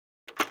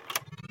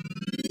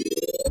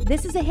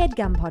This is a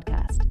HeadGum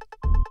podcast.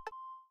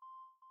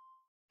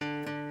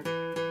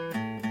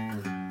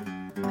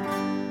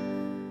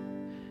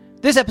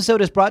 This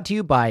episode is brought to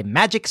you by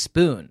Magic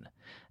Spoon.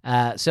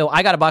 So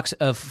I got a box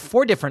of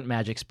 4 different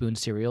Magic Spoon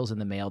cereals in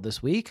the mail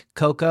this week: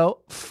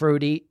 cocoa,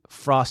 fruity,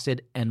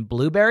 frosted, and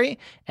blueberry,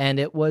 and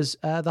it was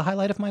the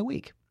highlight of my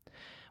week.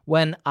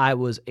 When I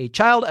was a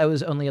child, I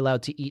was only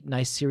allowed to eat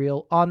nice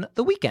cereal on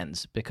the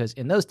weekends because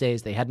in those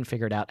days they hadn't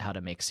figured out how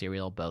to make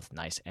cereal both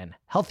nice and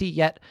healthy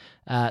yet.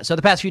 So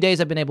the past few days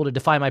I've been able to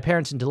defy my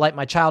parents and delight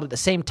my child at the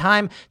same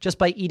time just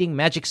by eating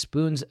Magic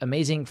Spoon's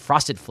amazing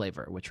frosted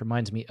flavor, which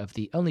reminds me of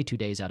the only 2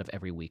 days out of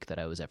every week that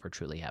I was ever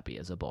truly happy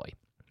as a boy.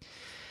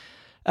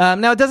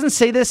 Now, it doesn't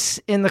say this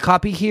in the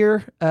copy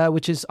here,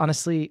 which is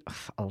honestly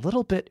a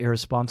little bit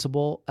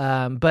irresponsible.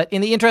 But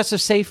in the interest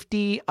of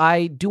safety,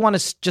 I do want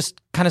to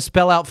just kind of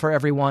spell out for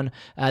everyone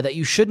that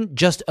you shouldn't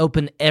just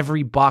open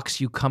every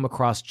box you come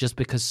across just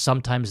because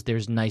sometimes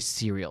there's nice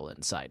cereal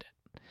inside it.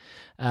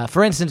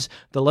 For instance,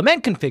 the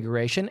Lament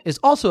configuration is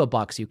also a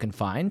box you can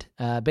find.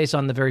 Based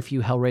on the very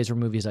few Hellraiser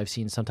movies I've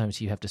seen,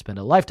 sometimes you have to spend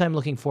a lifetime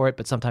looking for it,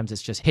 but sometimes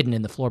it's just hidden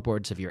in the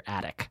floorboards of your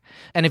attic.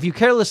 And if you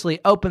carelessly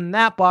open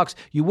that box,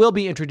 you will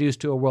be introduced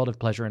to a world of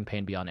pleasure and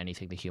pain beyond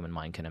anything the human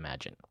mind can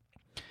imagine.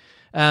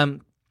 So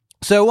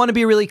I want to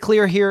be really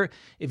clear here.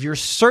 If you're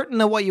certain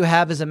that what you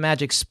have is a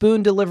Magic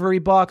Spoon delivery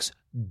box,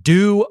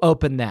 do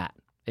open that.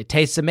 It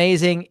tastes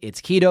amazing. It's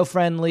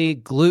keto-friendly,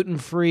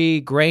 gluten-free,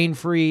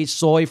 grain-free,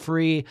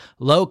 soy-free,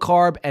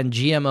 low-carb, and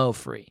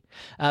GMO-free.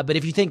 But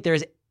if you think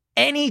there's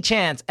any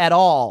chance at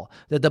all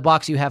that the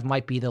box you have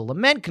might be the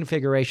Lament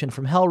configuration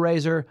from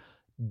Hellraiser,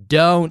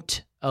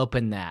 don't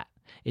open that.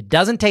 It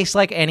doesn't taste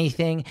like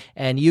anything,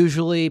 and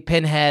usually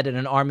Pinhead and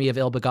an army of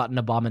ill-begotten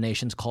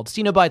abominations called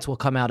Cenobites will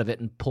come out of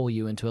it and pull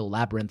you into a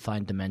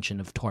labyrinthine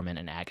dimension of torment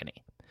and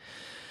agony.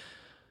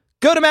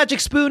 Go to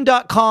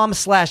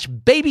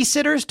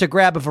magicspoon.com/babysitters to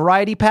grab a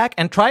variety pack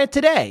and try it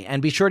today. And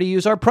be sure to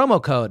use our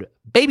promo code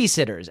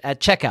BABYSITTERS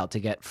at checkout to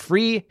get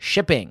free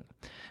shipping.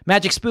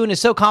 Magic Spoon is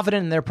so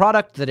confident in their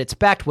product that it's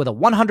backed with a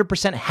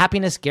 100%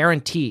 happiness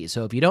guarantee.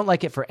 So if you don't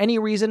like it for any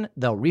reason,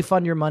 they'll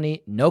refund your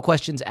money, no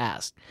questions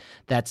asked.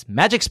 That's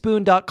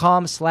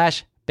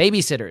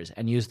magicspoon.com/babysitters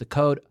and use the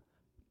code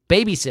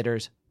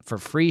BABYSITTERS for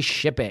free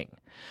shipping.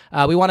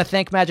 We want to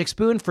thank Magic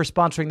Spoon for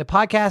sponsoring the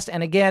podcast.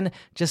 And again,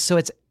 just so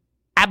it's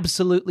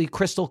absolutely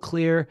crystal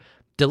clear,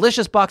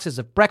 delicious boxes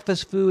of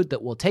breakfast food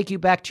that will take you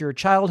back to your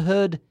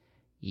childhood.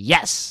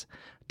 Yes.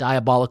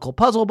 Diabolical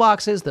puzzle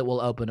boxes that will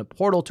open a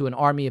portal to an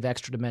army of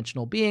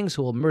extra-dimensional beings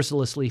who will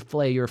mercilessly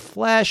flay your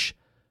flesh.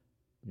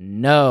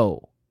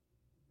 No.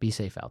 Be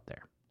safe out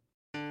there.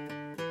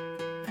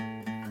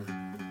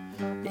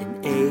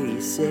 In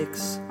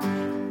 86,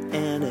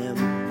 Anna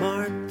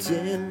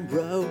Martin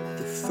wrote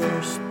the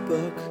first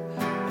book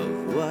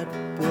of what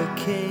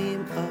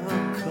became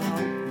a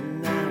cult.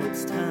 Now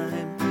it's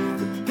time for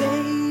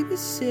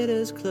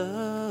Babysitter's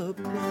Club.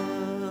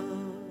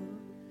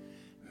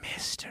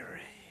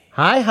 Mystery.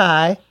 Hi.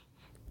 Hi.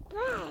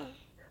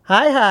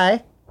 Hi.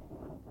 Hi.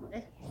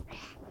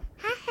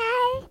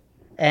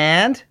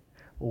 And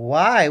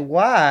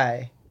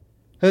why?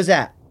 Who's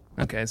that?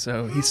 Okay,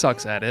 so he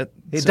sucks at it.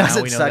 He So now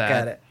doesn't we know suck that.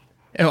 at it.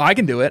 Oh, I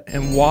can do it.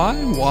 And why?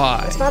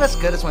 It's not as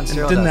good as when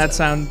Cyril Didn't does that it.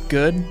 sound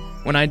good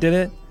when I did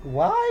it?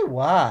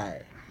 Why?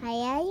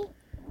 Hi.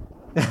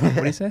 What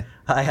do you say?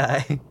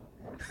 Hi.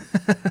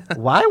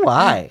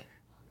 Why?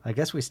 I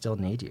guess we still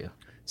need you.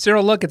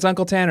 Cyril, look, it's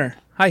Uncle Tanner.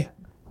 Hi.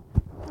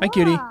 Hi,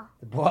 cutie.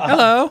 Wow.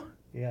 Hello.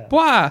 Yeah.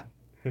 Blah.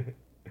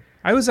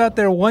 I was out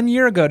there 1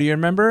 year ago. Do you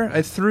remember?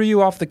 I threw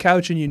you off the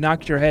couch and you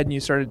knocked your head and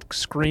you started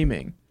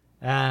screaming.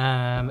 We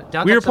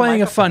We were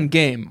playing a fun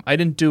game. I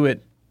didn't do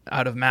it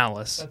out of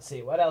malice. Let's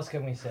see. What else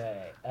can we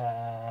say?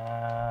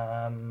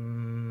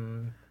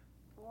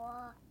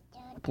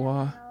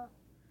 Blah.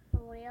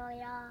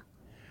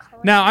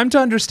 Now, I'm to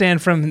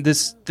understand from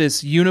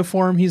this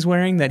uniform he's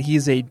wearing that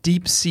he's a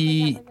deep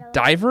sea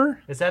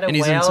diver. Is that a and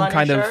he's whale in some on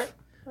kind your of shirt?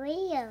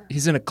 Whale.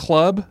 he's in a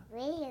club.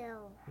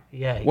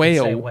 Yeah, you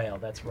Whale. can say whale.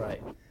 That's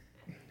right.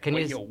 Can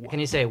Whale.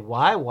 you say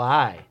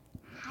why?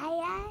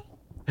 Hi.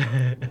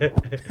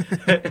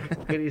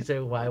 Can you say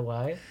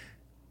why?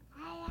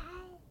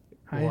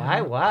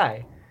 Hi.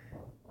 Why?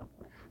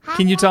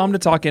 Can you tell him to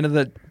talk into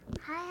the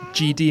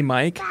GD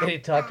mic? Can you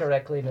talk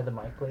directly into the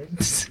mic,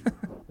 please?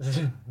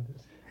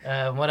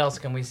 What else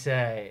can we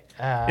say?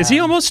 Is he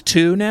almost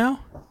 2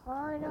 now?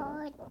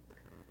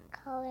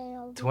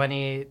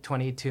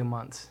 22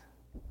 months.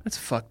 That's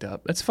fucked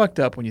up. That's fucked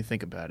up when you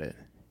think about it.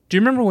 Do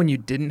you remember when you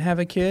didn't have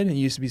a kid and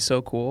you used to be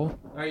so cool?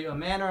 Are you a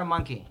man or a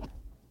monkey?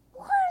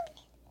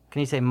 Can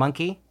you say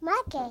monkey?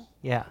 Monkey.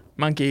 Yeah.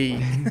 Monkey.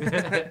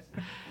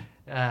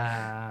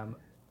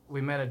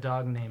 We met a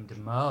dog named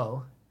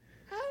Mo.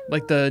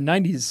 Like the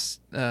 90s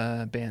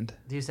band.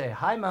 Do you say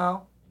hi,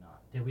 Mo? No.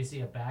 Did we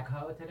see a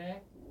backhoe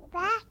today?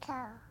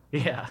 Backhoe.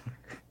 Yeah.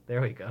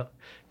 There we go.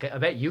 I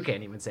bet you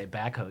can't even say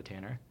backhoe,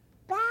 Tanner.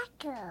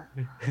 Backhoe.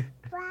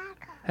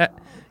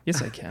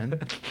 Yes, I can.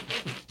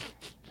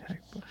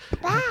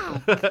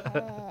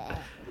 Backhoe.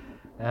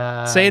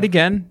 Say it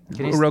again,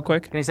 Can you real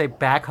quick. Can you say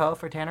backhoe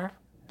for Tanner?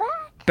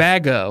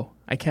 Bago.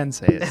 I can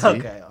say it. See?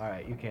 Okay, all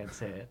right, you can't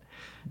say it.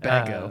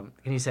 Bago.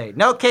 Can you say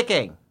no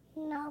kicking?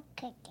 No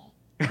kicking.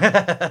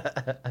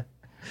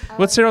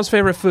 What's Cyril's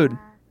favorite food?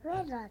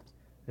 Riddle.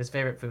 His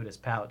favorite food is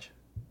pouch.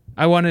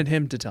 I wanted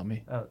him to tell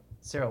me. Oh,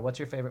 Cyril, what's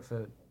your favorite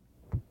food?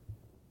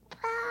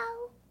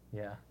 Pow.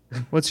 Yeah.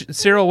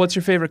 Cyril, what's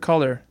your favorite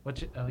color? Oh,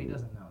 he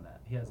doesn't know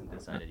that. He hasn't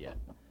decided yet.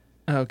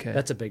 Okay.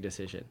 That's a big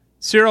decision.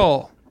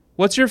 Cyril,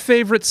 what's your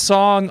favorite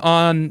song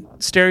on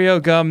Stereo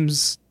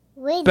Gum's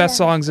Riddle. best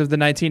songs of the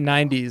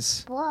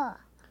 1990s? Ball.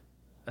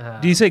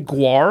 Do you say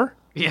Guar?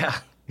 Yeah.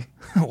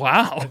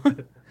 Wow.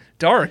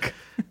 Dark.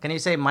 Can you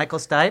say Michael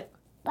Stipe?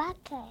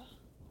 Bucket.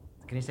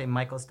 Can you say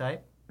Michael Stipe?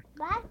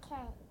 Bucket.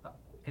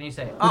 Can you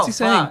say, What's he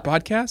saying? fuck?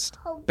 Podcast?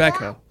 Oh,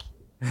 Backhoe.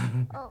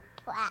 Oh,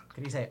 black.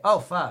 Can you say, oh,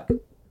 fuck? Can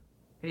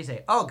you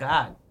say, oh,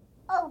 God?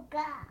 Oh,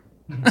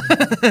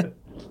 God.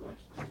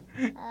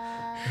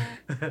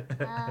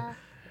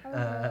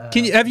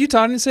 Have you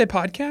taught him to say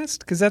podcast?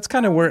 Because that's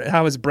kind of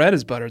how his bread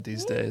is buttered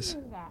these days.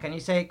 Can you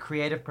say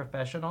creative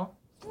professional?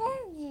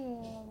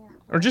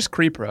 Or just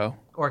Crepro.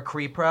 Or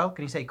Cree-Pro?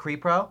 Can you say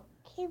Cree-Pro?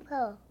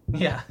 People.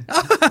 Yeah.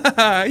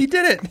 He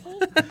did it.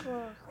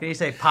 People. Can you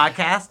say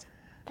podcast?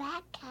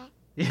 Bucket.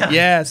 Yeah.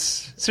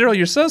 Yes. Cyril,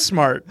 you're so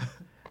smart.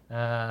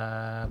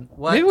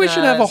 What Maybe we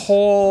should have a does-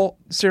 whole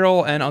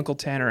Cyril and Uncle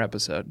Tanner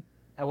episode.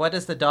 What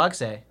does the dog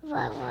say?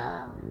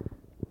 Wow.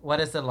 What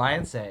does the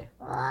lion say?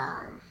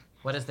 Wow.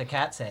 What does the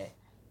cat say?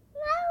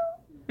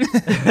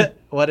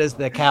 What does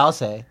the cow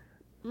say?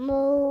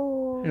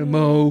 Moo.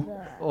 Mo.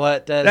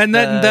 What does And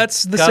the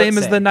that's the goat same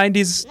as say? the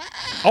 90s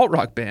alt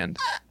rock band.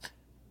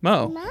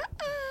 Mo.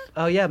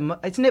 Oh, yeah.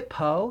 Isn't it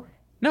Poe?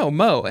 No,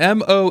 Mo.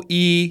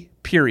 M-O-E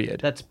period.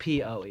 That's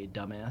P-O-E,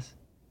 dumbass.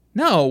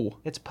 No.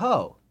 It's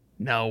Poe.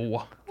 No. Can you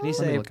Let me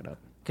say look it up.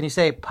 Can you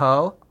say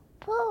Poe?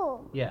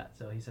 Poo. Yeah,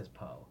 so he says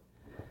Poe.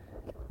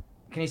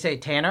 Can you say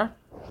Tanner?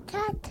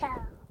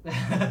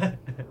 Tata.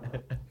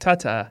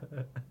 Ta-ta.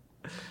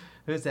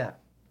 Who's that?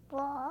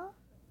 Ball.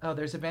 Oh,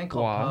 there's a band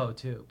called Gua. Poe,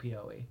 too.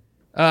 P-O-E.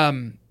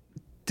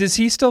 Does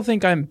he still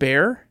think I'm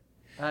Bear?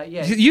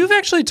 Yeah. You've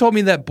actually told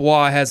me that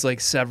bois has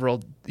like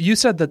several. You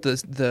said that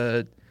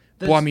the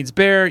bois means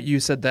bear. You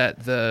said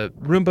that the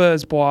Roomba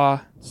is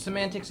bois.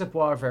 Semantics of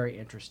bois are very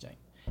interesting.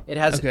 It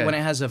has Okay. When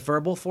it has a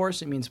verbal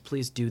force, it means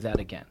please do that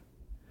again.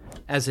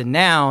 As a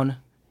noun,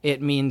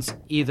 it means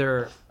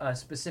either a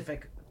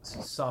specific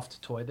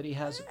soft toy that he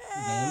has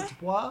named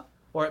bois,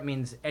 or it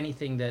means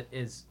anything that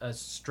is a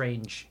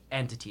strange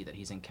entity that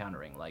he's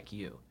encountering, like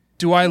you.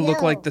 Do I look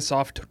No. like the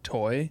soft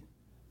toy?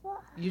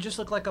 You just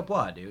look like a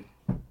bois, dude.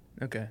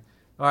 Okay.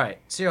 All right,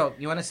 Cyril,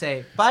 you want to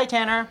say bye,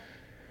 Tanner?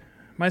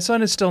 My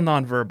son is still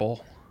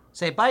nonverbal.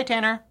 Say bye,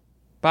 Tanner.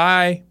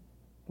 Bye.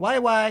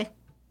 Why?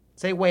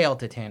 Say whale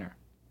to Tanner.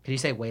 Can you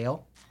say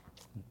whale?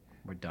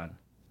 We're done.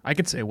 I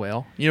could say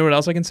whale. You know what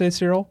else I can say,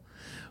 Cyril?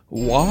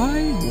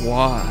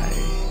 Why?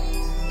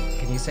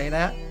 Can you say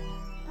that?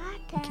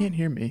 You can't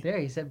hear me. There,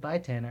 you said bye,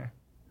 Tanner.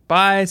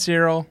 Bye,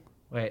 Cyril.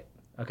 Wait.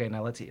 Okay,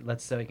 now let's see.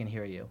 Let's so he can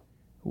hear you.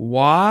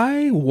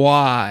 Why?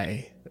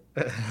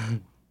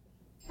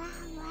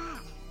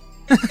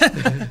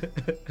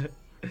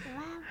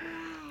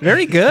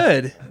 Very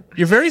good.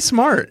 You're very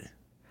smart.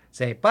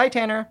 Say bye,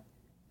 Tanner.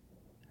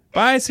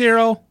 Bye,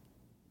 Cyril.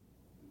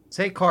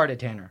 Say car to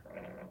Tanner.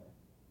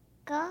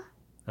 Go.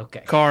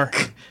 Okay. Car.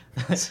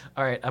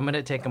 All right, I'm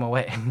gonna take him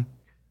away.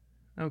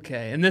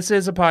 Okay, and this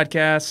is a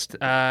podcast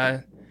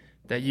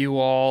that you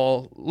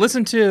all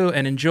listen to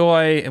and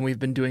enjoy, and we've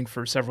been doing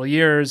for several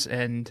years,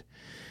 and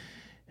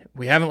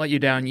we haven't let you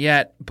down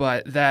yet,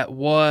 but that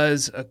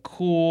was a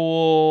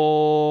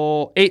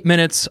cool 8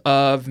 minutes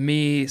of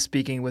me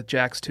speaking with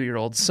Jack's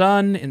 2-year-old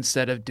son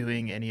instead of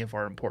doing any of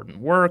our important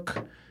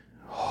work.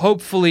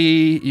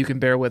 Hopefully you can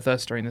bear with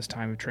us during this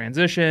time of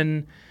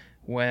transition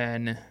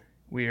when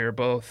we are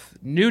both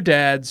new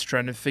dads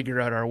trying to figure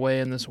out our way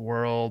in this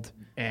world,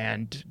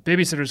 and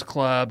Babysitter's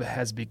Club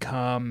has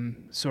become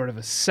sort of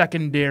a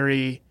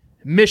secondary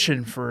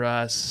mission for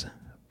us,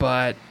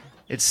 but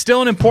it's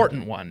still an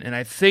important one, and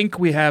I think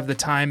we have the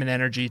time and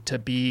energy to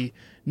be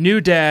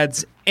new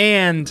dads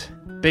and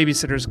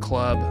Babysitter's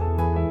Club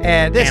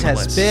And this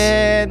analysts.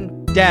 has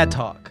been Dad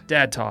Talk.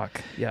 Dad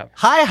talk. Yeah.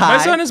 Hi. My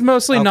son is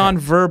mostly Okay.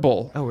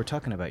 nonverbal. Oh, we're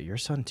talking about your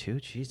son too?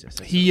 Jesus.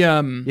 He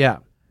Yeah.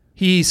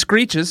 he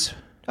screeches,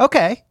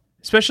 Okay.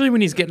 especially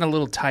when he's getting a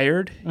little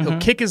tired. He'll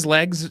kick his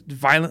legs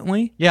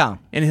violently, Yeah.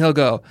 and he'll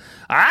go,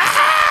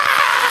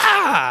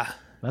 ah!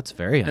 That's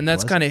very And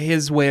that's kind of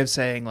his way of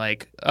saying,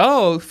 like,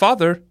 oh,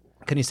 father.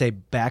 Can you say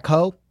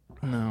backhoe?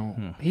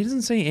 No. He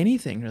doesn't say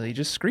anything, really. He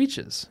just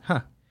screeches.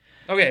 Huh.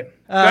 Okay,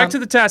 back to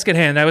the task at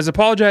hand. I was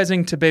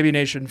apologizing to Baby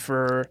Nation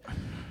for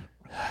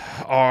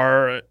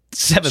our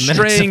 7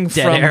 minutes of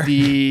dead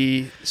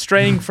air.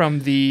 straying from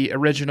the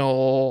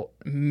original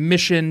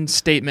mission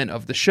statement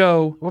of the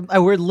show.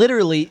 We're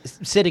literally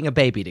sitting a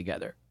baby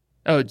together.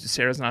 Oh,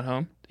 Sarah's not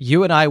home?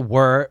 You and I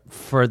were,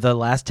 for the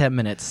last 10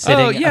 minutes,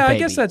 sitting a baby I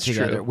guess that's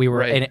together. true. We were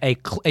Right. in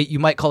you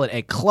might call it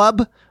a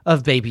club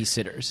of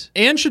babysitters.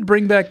 Anne should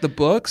bring back the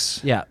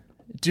books. Yeah.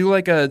 Do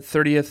like a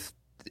 30th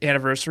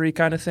anniversary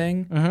kind of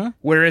thing, Mm-hmm.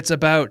 where it's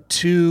about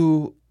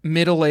two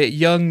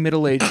young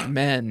middle-aged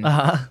men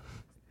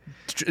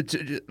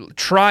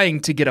trying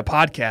to get a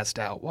podcast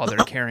out while they're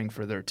caring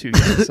for their two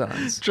young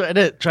sons.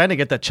 Trying to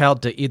get the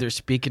child to either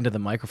speak into the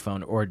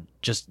microphone or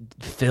just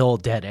fill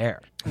dead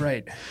air.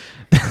 Right.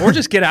 Or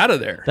just get out of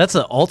there. That's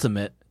the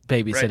ultimate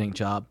babysitting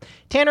job.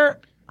 Tanner,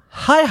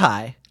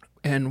 hi.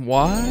 And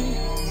why?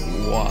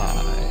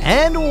 Why?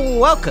 And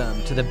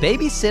welcome to the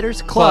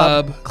Babysitters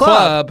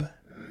Club.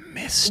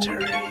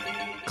 Mystery.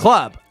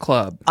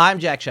 Club. I'm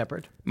Jack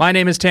Shepard. My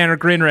name is Tanner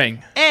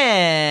Greenring.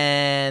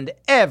 And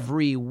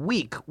every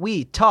week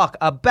we talk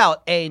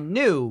about a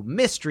new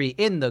mystery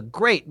in the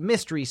great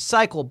mystery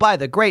cycle by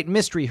the great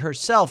mystery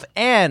herself,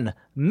 Anne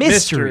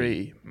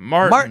Mystery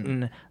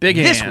Martin. Big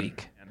This Ann.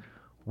 week,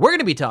 we're going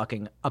to be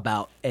talking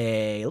about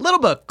a little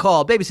book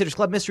called Babysitters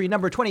Club Mystery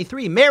number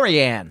 23,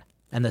 Marianne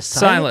and the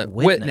Silent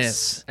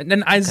Witness. And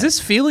then is this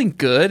feeling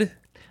good?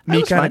 Me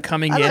was kind fine. of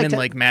coming I in liked and it.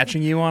 like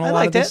matching you on a I lot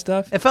liked of this it.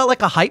 stuff. It felt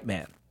like a hype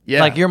man. Yeah.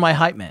 Like you're my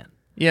hype man.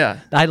 Yeah.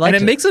 I liked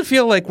and it. it makes it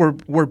feel like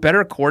we're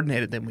better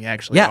coordinated than we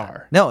actually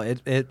are. No,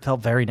 it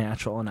felt very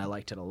natural, and I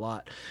liked it a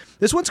lot.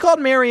 This one's called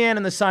Marianne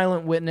and the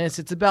Silent Witness.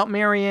 It's about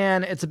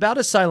Marianne. It's about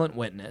a silent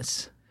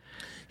witness.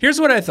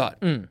 Here's what I thought.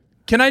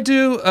 Can I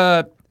do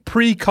a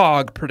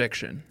pre-cog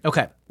prediction?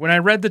 Okay. When I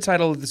read the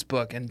title of this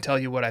book and tell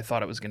you what I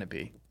thought it was going to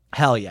be.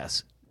 Hell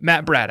yes.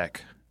 Matt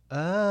Braddock.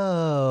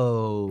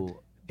 Oh.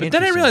 But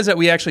then I realized that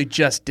we actually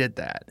just did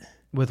that.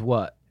 With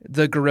what?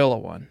 The gorilla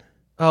one.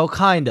 Oh,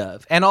 kind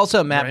of. And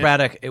also, Matt Right.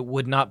 Braddock, it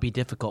would not be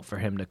difficult for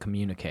him to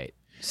communicate.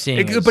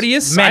 Seeing But he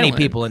is many silent.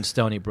 people in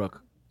Stony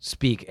Brook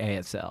speak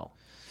ASL.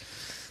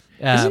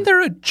 Isn't there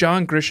a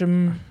John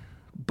Grisham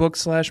book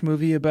 /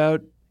 movie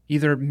about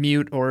either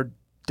mute or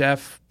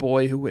deaf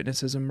boy who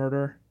witnesses a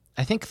murder?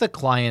 I think The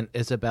Client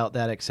is about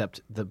that,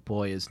 except the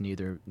boy is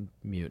neither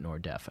mute nor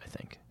deaf, I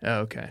think.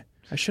 Oh, okay.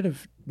 I should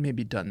have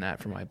maybe done that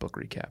for my book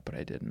recap, but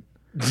I didn't.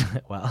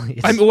 Well,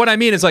 yes. What I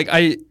mean is like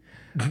I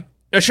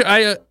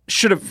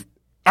should have.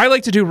 I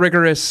like to do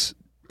rigorous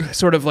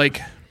sort of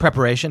like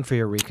preparation for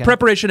your recap.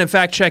 preparation and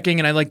fact checking,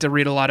 and I like to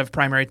read a lot of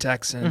primary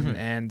texts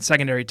and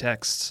secondary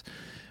texts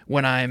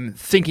when I'm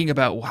thinking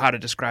about how to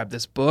describe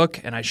this book,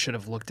 and I should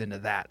have looked into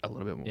that a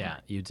little bit more. Yeah,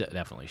 you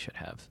definitely should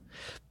have.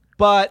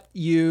 But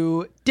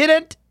you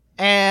didn't,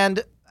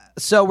 and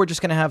so we're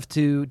just going to have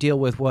to deal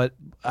with what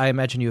I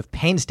imagine you have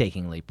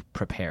painstakingly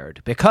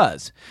prepared,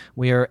 because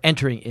we are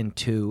entering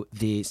into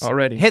the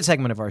Already. hit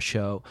segment of our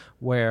show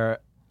where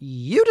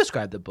you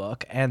describe the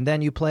book, and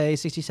then you play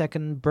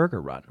 60-second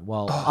burger run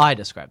while I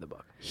describe the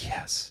book.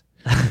 Yes.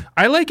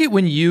 I like it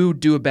when you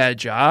do a bad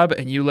job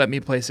and you let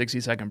me play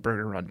 60-second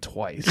burger run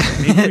twice.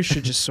 Maybe we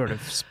should just sort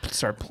of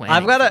start playing.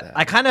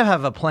 I kind of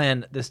have a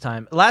plan this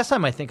time. Last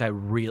time I think I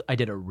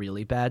did a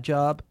really bad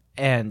job,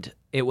 and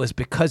it was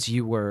because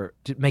you were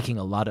making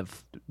a lot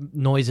of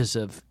noises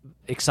of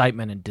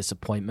excitement and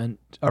disappointment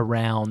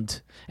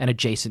around and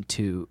adjacent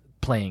to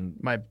playing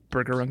my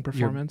burger run your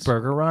performance.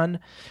 burger run,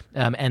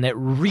 and it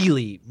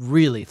really,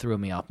 really threw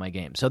me off my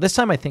game. So this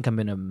time I think I'm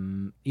going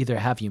to either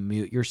have you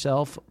mute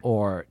yourself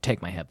or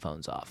take my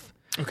headphones off.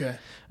 Okay.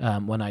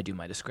 When I do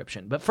my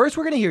description. But first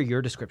we're going to hear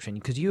your description,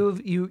 because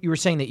you were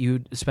saying that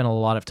you spent a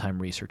lot of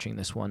time researching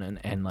this one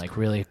and like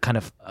really kind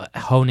of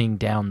honing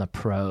down the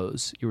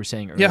prose. You were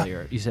saying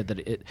earlier. You said that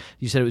it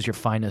was your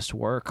finest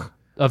work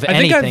of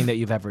anything that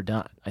you've ever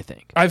done, I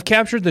think. I've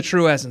captured the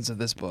true essence of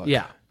this book.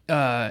 Yeah.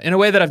 In a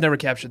way that I've never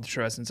captured the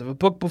true essence of a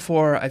book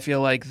before. I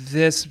feel like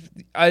this,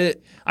 I'm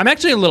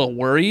actually a little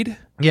worried.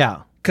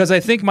 Yeah. Because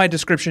I think my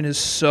description is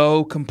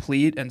so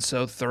complete and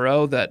so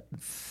thorough that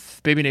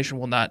Baby Nation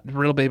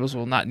Riddlebabies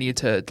will not need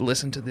to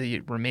listen to the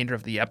remainder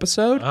of the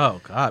episode.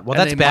 Oh God. Well, and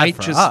that's they bad might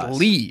for just us.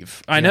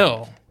 leave. I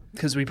know,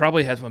 because we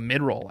probably have a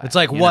mid-roll. It's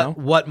like, you know?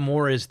 what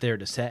more is there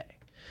to say?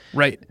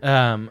 Right.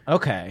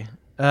 Okay.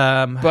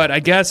 But I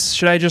guess,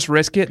 should I just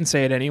risk it and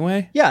say it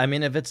anyway? Yeah, I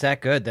mean, if it's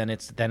that good, then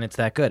it's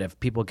that good. If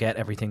people get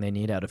everything they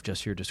need out of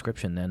just your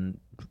description, then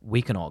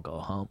we can all go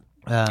home.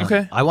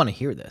 Okay. I want to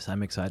hear this.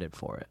 I'm excited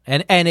for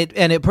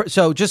it.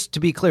 So just to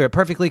be clear, it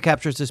perfectly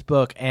captures this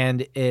book,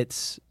 and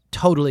it's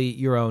totally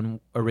your own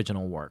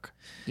original work.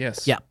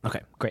 Yes. Yeah. Okay.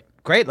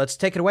 Great. Let's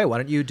take it away. Why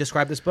don't you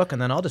describe this book,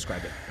 and then I'll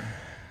describe it.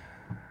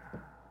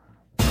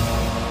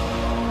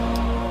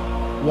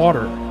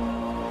 Water,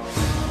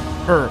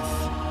 earth,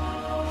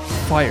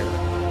 fire,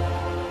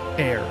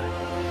 air.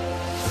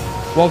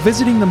 While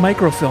visiting the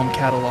microfilm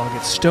catalog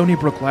at Stony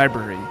Brook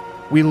Library,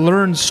 we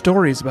learned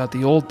stories about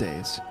the old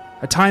days,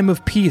 a time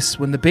of peace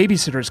when the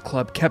Babysitters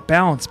Club kept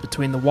balance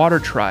between the Water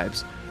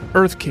Tribes,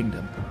 Earth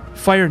Kingdom,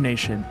 Fire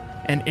Nation,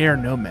 and Air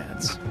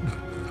Nomads.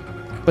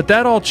 But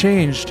that all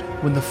changed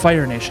when the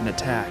Fire Nation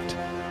attacked.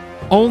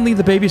 Only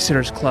the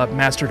Babysitters Club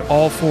mastered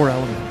all 4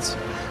 elements.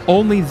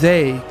 Only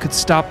they could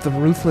stop the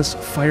ruthless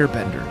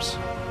firebenders.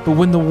 But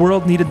when the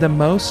world needed them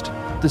most,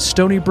 The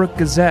Stony Brook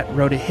Gazette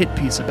wrote a hit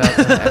piece about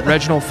them at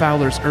Reginald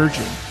Fowler's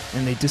urging,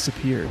 and they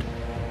disappeared.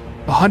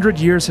 100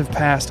 years have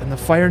passed, and the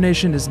Fire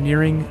Nation is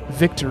nearing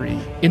victory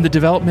in the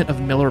development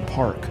of Miller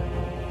Park.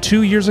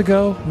 2 years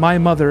ago, my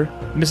mother,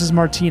 Mrs.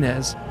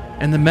 Martinez,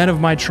 and the men of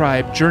my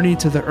tribe journeyed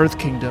to the Earth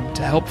Kingdom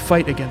to help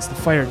fight against the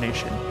Fire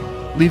Nation,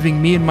 leaving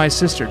me and my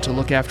sister to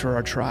look after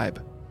our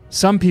tribe.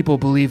 Some people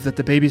believe that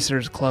the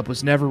Babysitters Club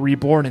was never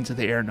reborn into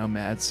the Air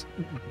Nomads,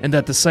 and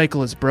that the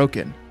cycle is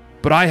broken.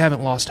 But I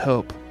haven't lost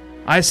hope.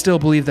 I still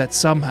believe that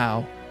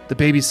somehow, the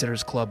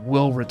Babysitters Club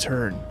will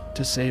return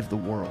to save the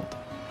world.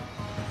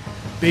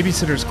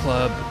 Babysitters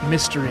Club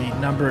Mystery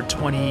number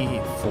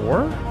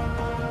 24?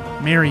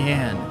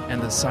 Marianne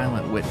and the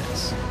Silent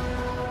Witness.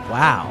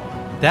 Wow.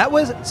 That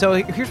was... So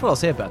here's what I'll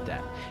say about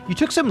that. You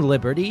took some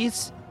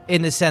liberties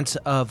in the sense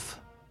of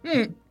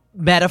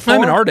metaphor.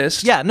 I'm an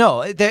artist. Yeah,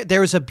 no.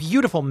 There was a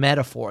beautiful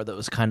metaphor that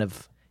was kind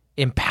of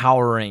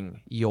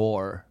empowering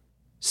your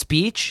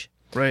speech.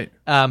 Right.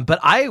 But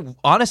I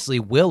honestly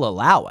will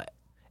allow it.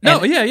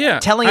 No, And yeah.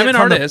 Telling I'm it an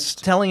from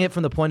artist. Telling it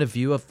from the point of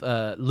view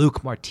of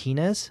Luke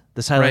Martinez,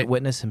 the silent Right.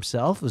 witness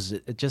himself, was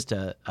just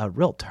a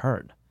real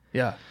turn.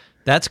 Yeah.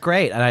 That's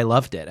great, and I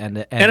loved it.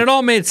 And And it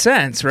all made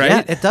sense, right?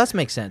 Yeah, it does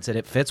make sense, and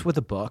it fits with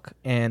the book,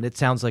 and it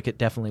sounds like it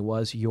definitely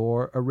was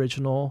your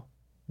original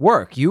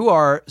work. You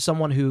are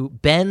someone who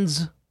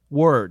bends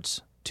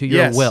words to your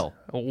Yes. will.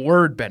 A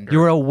word bender.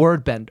 You're a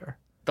word bender.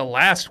 the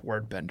last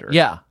word bender.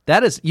 Yeah,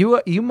 that is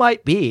you. You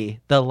might be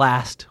the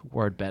last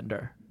word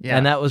bender. Yeah.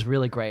 And that was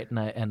really great, and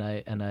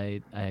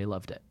I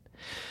loved it.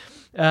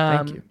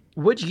 Thank you.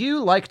 Would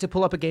you like to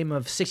pull up a game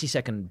of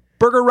 60-second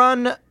burger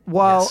run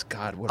while Yes,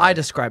 God, would I I.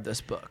 describe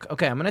this book?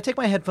 Okay, I'm going to take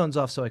my headphones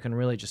off so I can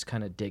really just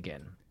kind of dig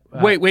in.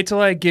 Wait till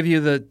I give you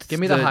the. Give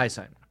me the high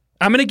sign.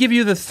 I'm going to give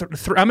you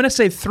the. I'm going to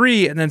say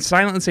 3 and then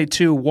silently say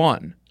 2,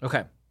 1.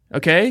 Okay.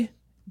 Okay?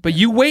 But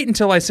you wait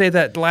until I say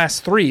that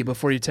last 3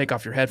 before you take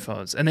off your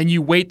headphones, and then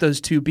you wait those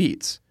 2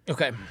 beats.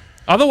 Okay.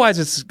 Otherwise,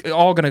 it's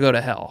all going to go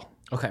to hell.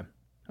 Okay.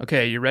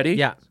 Okay, you ready?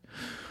 Yeah.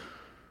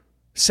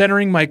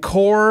 Centering my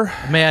core,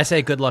 May I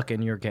say good luck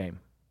in your game?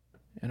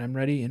 and I'm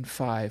ready in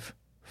 5,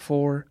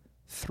 4,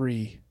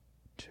 3.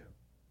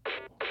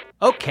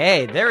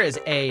 Okay, there is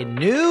a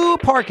new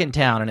park in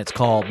town, and it's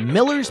called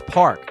Miller's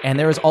Park. And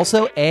there is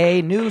also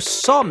a new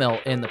sawmill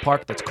in the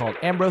park that's called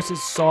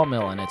Ambrose's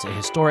Sawmill, and it's a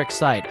historic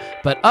site.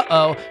 But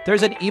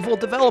there's an evil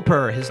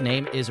developer. His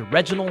name is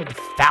Reginald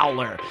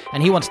Fowler,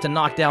 and he wants to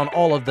knock down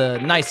all of the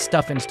nice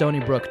stuff in Stony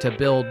Brook to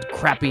build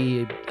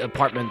crappy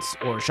apartments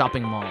or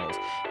shopping malls.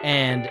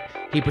 And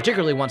he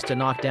particularly wants to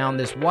knock down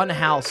this one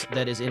house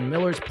that is in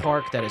Miller's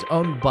Park that is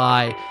owned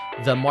by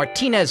the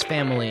Martinez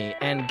family.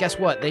 And guess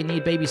what? They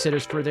need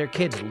babysitters for their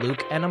kids,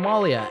 Luke and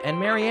Amalia. And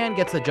Marianne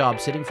gets the job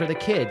sitting for the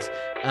kids.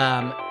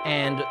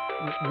 And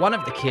one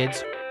of the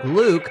kids,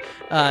 Luke,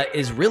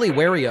 is really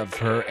wary of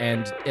her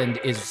and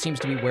seems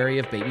to be wary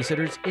of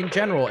babysitters in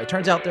general. It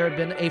turns out there had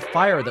been a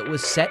fire that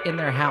was set in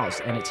their house,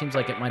 and it seems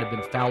like it might have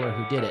been Fowler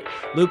who did it.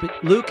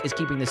 Luke is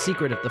keeping the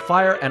secret of the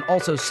fire, and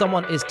also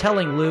someone is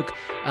telling Luke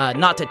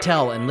not to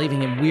tell and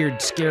leaving him weird,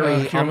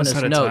 scary, you're almost ominous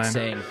out of notes time.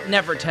 saying,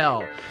 never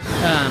tell.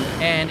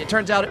 And it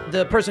turns out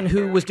the person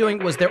who was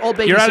their old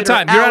babysitter, You're out of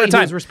time. You're Allie, out of who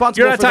time. was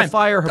responsible You're out of for time. the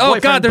fire. Her Oh,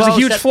 boyfriend, God, there's a Bo,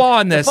 huge set flaw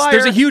in the this. fire.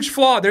 There's a huge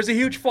flaw. There's a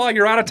huge flaw.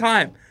 You're out of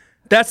time.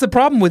 That's the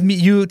problem with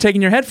you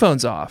taking your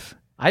headphones off.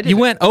 You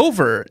went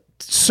over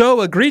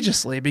so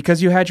egregiously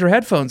because you had your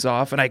headphones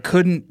off, and I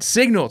couldn't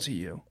signal to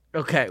you.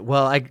 Okay,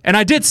 well, And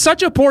I did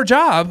such a poor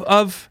job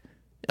of...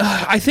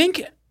 I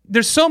think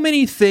there's so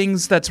many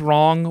things that's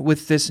wrong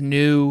with this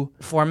new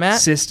format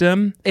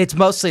system. It's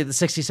mostly the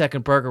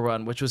 60-second burger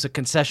run, which was a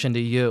concession to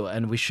you,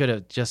 and we should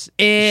have just.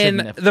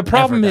 And the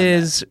problem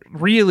is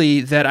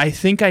really that I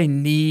think I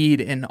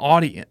need an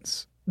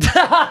audience.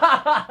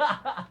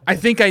 I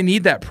think I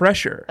need that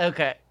pressure.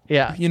 Okay.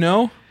 Yeah. You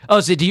know? Oh,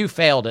 so you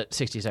failed at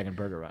 60-second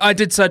burger run? I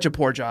did such a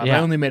poor job. Yeah.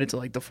 I only made it to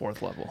like the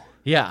 4th level.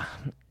 Yeah.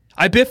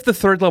 I biffed the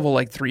 3rd level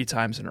like 3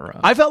 times in a row.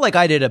 I felt like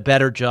I did a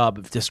better job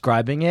of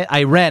describing it.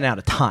 I ran out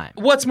of time.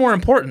 What's more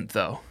important,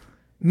 though?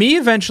 Me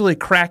eventually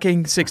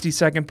cracking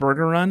 60-second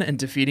burger run and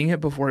defeating it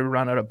before we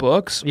run out of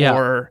books, Yeah.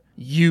 or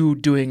you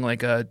doing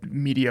like a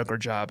mediocre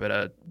job at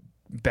a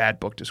bad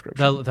book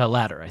description? The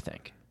latter, I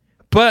think.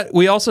 But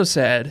we also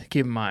said,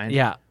 keep in mind,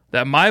 Yeah.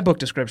 that my book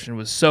description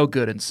was so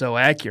good and so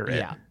accurate.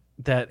 Yeah.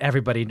 That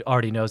everybody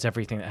already knows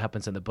everything that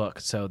happens in the book,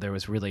 so there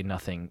was really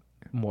nothing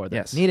more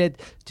that's needed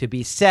to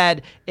be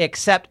said,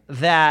 except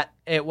that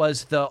it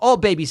was the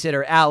old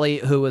babysitter, Allie,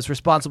 who was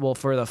responsible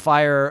for the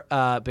fire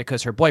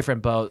because her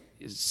boyfriend, Bo,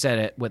 set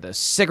it with a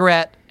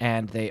cigarette,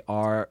 and they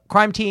are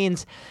crime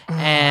teens,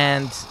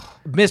 and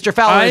Mr.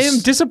 Fowler... I am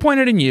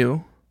disappointed in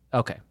you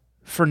Okay.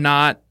 for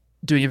not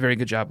doing a very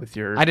good job with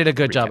your I did a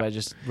good job, recap. I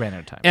just ran out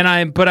of time. And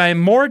I'm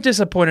more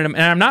disappointed, and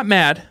I'm not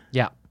mad,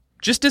 Yeah.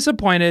 just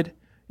disappointed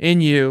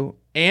in you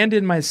and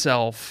in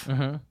myself.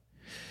 Mm-hmm.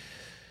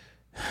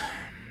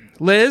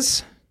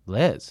 Liz,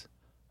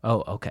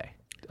 Oh, okay.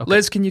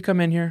 Liz, can you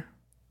come in here?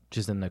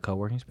 Just in the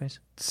co-working space?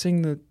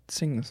 Sing the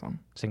song.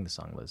 Sing the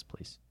song, Liz,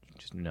 please.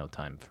 Just no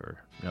time for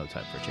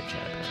chit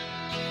chat.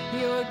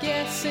 You're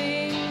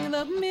guessing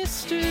the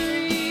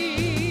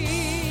mystery.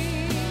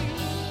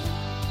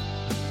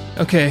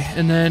 Okay,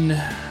 and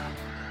then...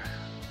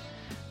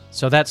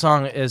 So that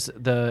song is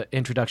the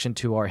introduction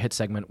to our hit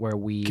segment where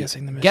we guess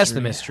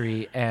the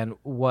mystery. And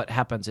what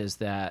happens is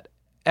that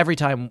every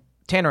time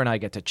Tanner and I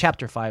get to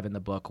chapter 5 in the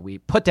book, we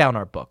put down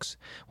our books,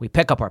 we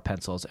pick up our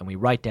pencils, and we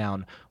write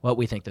down what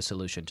we think the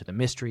solution to the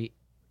mystery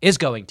is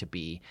going to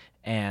be.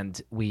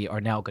 And we are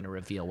now going to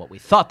reveal what we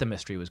thought the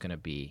mystery was going to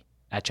be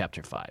at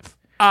chapter 5.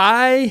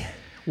 I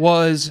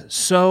was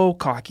so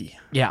cocky.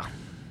 Yeah.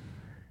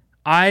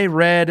 I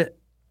read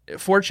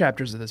 4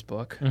 chapters of this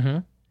book. Mm-hmm.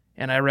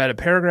 And I read a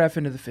paragraph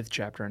into the 5th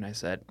chapter, and I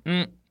said,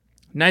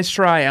 nice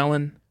try,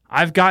 Ellen.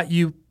 I've got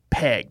you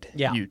pegged,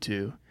 you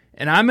two.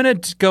 And I'm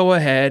going to go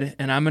ahead,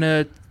 and I'm going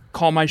to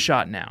call my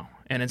shot now.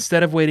 And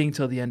instead of waiting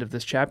until the end of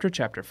this chapter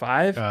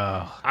 5,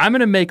 I'm going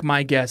to make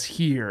my guess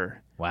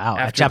here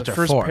after chapter the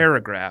first 4.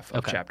 paragraph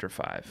of chapter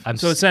 5.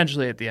 So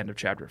essentially at the end of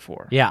chapter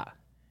 4. Yeah.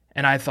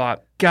 And I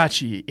thought,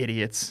 gotcha, you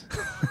idiots.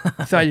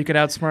 You thought you could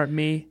outsmart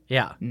me?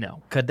 Yeah.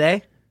 No. Could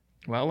they?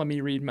 Well, let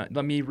me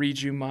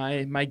read you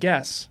my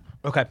guess.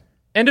 Okay.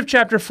 End of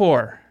chapter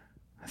 4.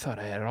 I thought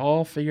I had it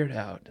all figured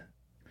out.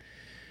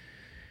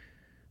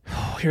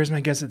 Oh, here's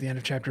my guess at the end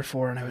of chapter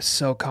 4, and I was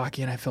so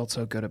cocky and I felt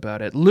so good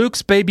about it.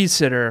 Luke's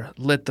babysitter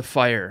lit the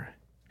fire.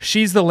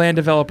 She's the land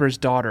developer's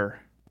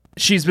daughter.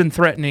 She's been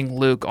threatening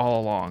Luke all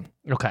along.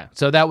 Okay,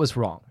 so that was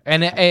wrong.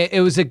 And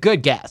it was a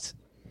good guess.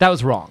 That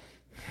was wrong.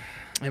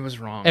 It was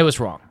wrong. It was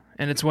wrong.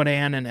 And it's what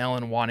Anne and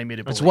Ellen wanted me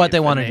to believe. It's what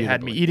they wanted you to had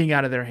believe. me eating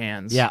out of their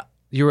hands. Yeah.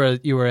 You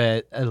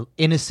were a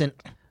innocent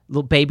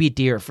little baby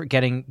deer for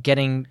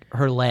getting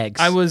her legs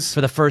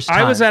for the first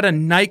time. I was at a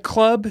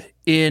nightclub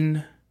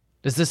in...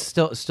 Is this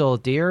still a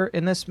deer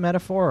in this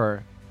metaphor?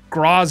 Or?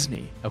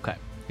 Grozny. Okay,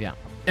 yeah.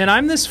 And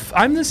I'm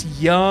this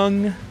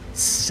young,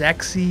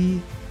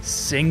 sexy,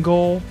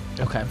 single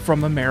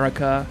from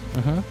America.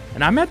 Mm-hmm.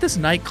 And I'm at this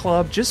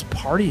nightclub just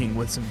partying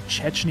with some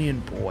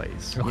Chechnyan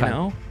boys, you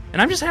know?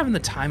 And I'm just having the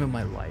time of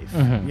my life,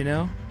 you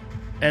know?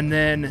 And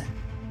then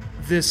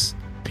this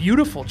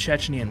beautiful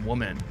Chechnyan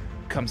woman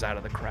comes out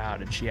of the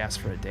crowd and she asks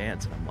for a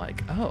dance, and I'm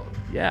like, oh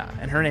yeah,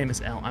 and her name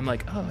is Ellen. I'm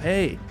like, oh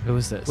hey, who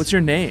is this? What's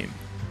your name?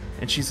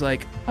 And she's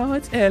like, oh,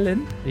 it's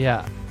Ellen.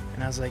 Yeah.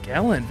 And I was like,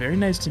 Ellen, very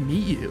nice to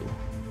meet you.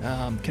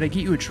 Can I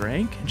get you a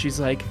drink? And she's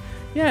like,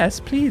 yes,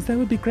 please, that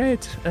would be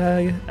great.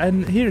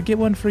 And here, get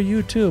one for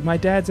you too. My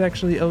dad's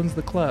actually owns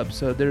the club,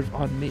 so they're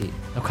on me.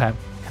 Okay.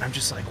 And I'm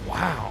just like,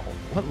 wow,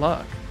 what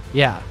luck.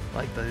 Yeah.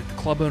 Like the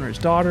club owner's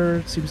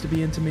daughter seems to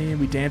be into me,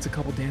 and we dance a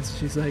couple dances.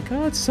 She's like,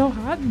 oh, it's so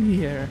hot in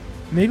here.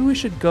 Maybe we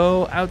should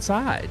go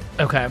outside.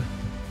 Okay.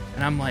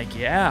 And I'm like,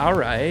 yeah, all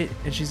right.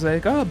 And she's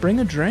like, oh, bring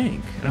a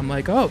drink. And I'm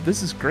like, oh,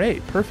 this is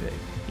great. Perfect.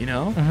 You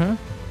know? Mm-hmm.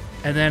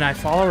 And then I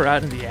follow her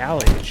out in the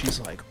alley, and she's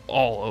like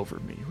all over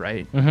me,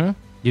 right? Mm-hmm.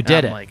 You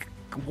did it. I'm like,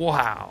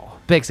 wow.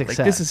 Big success.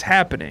 Like, this is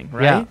happening,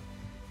 right? Yeah.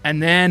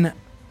 And then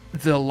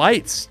the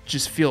lights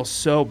just feel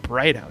so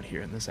bright out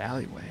here in this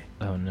alleyway.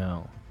 Oh,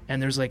 no. And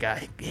there's like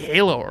a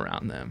halo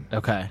around them.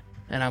 Okay.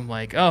 And I'm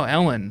like, oh,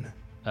 Ellen.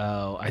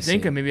 Oh, I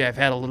think see. maybe I've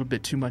had a little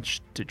bit too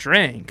much to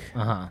drink.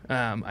 Uh-huh.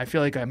 I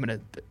feel like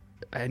I'm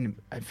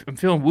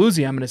feeling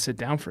woozy. I'm going to sit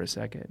down for a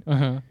second.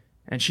 Uh-huh.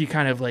 And she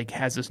kind of like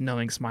has this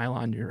knowing smile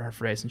on her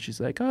face, and she's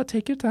like, oh,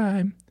 take your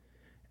time.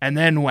 And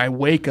then when I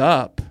wake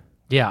up.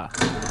 Yeah.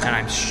 And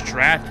I'm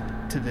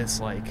strapped to this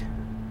like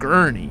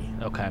gurney.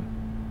 Okay.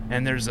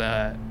 And there's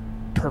a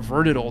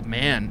perverted old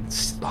man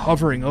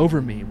hovering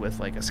over me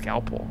with like a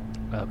scalpel.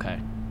 Okay.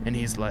 And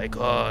he's like,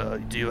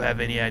 oh, do you have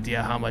any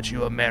idea how much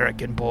you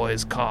American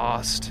boys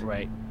cost?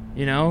 Right.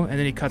 You know? And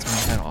then he cuts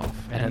my head off.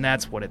 And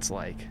that's what it's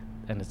like.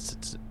 And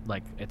it's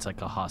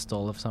like a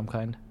hostel of some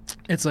kind?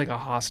 It's like a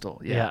hostel,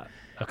 yeah.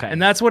 Okay.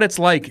 And that's what it's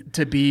like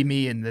to be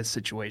me in this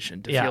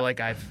situation. To feel like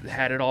I've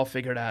had it all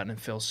figured out and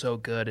feel so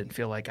good and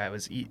feel like I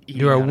was eating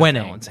you were out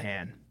winning. of Ellen's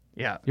hand.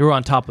 Yeah. You were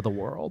on top of the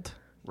world.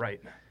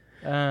 Right.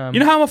 You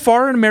know how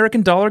far an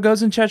American dollar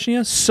goes in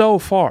Chechnya? So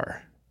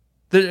far.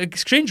 The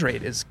exchange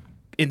rate is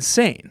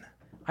insane.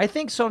 I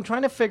think so. I'm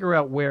trying to figure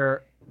out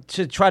where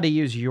to try to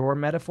use your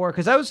metaphor,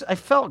 because I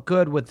felt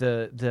good with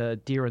the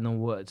deer in the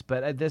woods,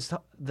 but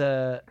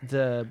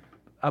the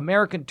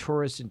American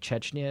tourist in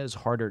Chechnya is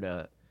harder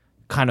to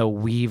kind of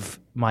weave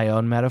my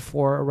own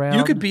metaphor around.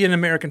 You could be an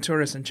American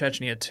tourist in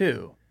Chechnya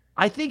too.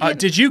 I think.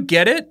 Did you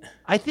get it?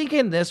 I think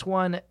in this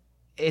one,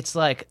 it's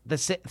like the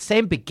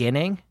same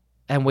beginning,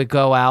 and we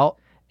go out,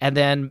 and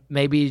then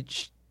maybe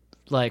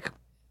like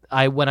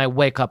when I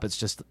wake up, it's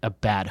just a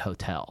bad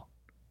hotel.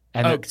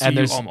 And so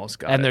you almost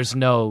got it. And there's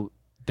no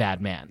bad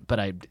man, but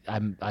I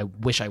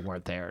wish I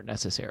weren't there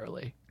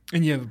necessarily.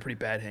 And you have a pretty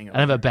bad hangover.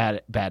 I have a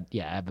bad I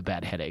have a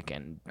bad headache,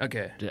 and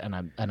okay,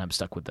 and I'm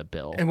stuck with the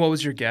bill. And what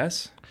was your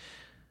guess?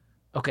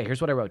 Okay,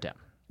 here's what I wrote down.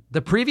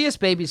 The previous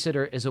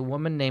babysitter is a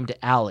woman named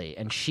Allie,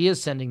 and she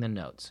is sending the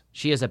notes.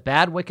 She is a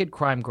bad, wicked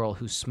crime girl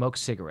who smokes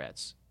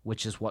cigarettes,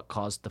 which is what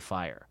caused the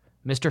fire.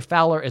 Mr.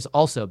 Fowler is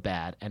also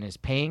bad and is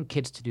paying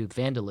kids to do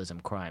vandalism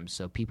crimes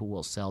so people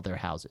will sell their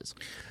houses.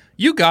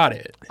 You got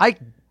it. I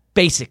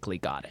basically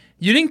got it.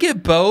 You didn't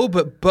get Bo,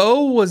 but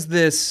Bo was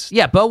this.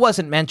 Yeah, Bo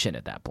wasn't mentioned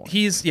at that point.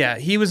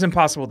 He was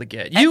impossible to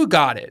get. You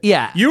got it.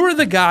 Yeah. You were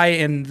the guy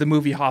in the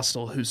movie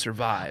Hostel who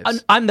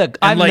survives. I'm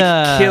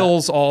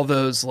kills all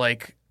those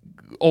like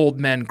old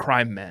men,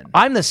 crime men.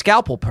 I'm the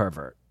scalpel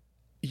pervert.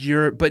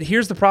 But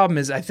here's the problem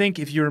is I think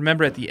if you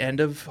remember at the end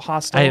of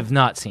Hostel, I have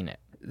not seen it.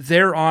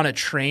 They're on a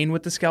train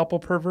with the scalpel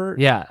pervert.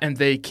 Yeah. And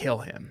they kill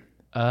him.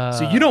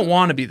 So you don't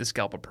want to be the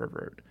scalpel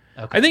pervert.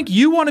 Okay. I think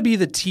you want to be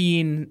the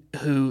teen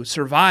who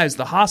survives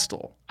the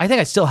hostel. I think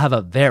I still have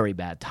a very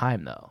bad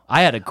time, though.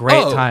 I had a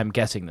great time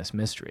guessing this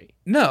mystery.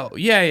 No.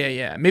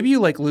 Yeah. Maybe you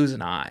like lose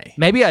an eye.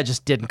 Maybe I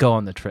just didn't go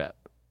on the trip.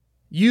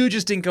 You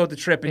just didn't go with the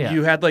trip and Yeah.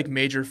 you had like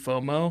major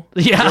FOMO.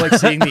 Yeah. You're like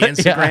seeing the Yeah.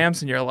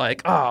 Instagrams and you're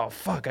like, oh,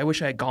 fuck, I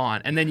wish I had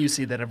gone. And then you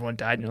see that everyone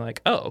died and you're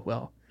like, oh,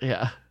 well,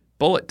 Yeah.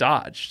 bullet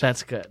dodged.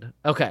 That's good.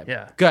 Okay.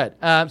 Yeah. Good.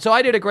 So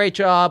I did a great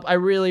job. I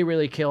really,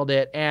 really killed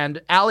it.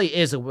 And Allie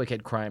is a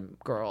wicked crime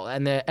girl.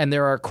 And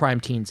there are crime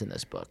teens in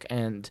this book.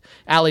 And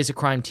Allie's a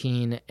crime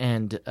teen.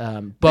 And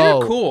Bo.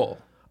 They're cool.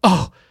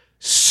 Oh,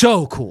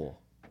 so cool.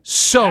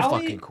 So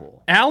fucking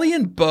cool. Allie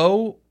and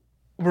Bo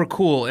were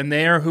cool, and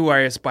they are who I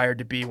aspired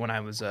to be when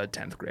I was a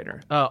 10th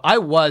grader. Oh, I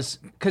was.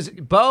 Because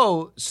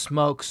Bo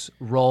smokes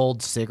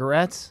rolled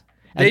cigarettes.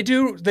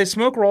 They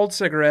smoke rolled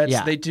cigarettes.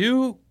 Yeah. They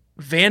do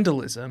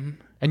vandalism.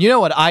 And you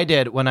know what I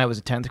did when I was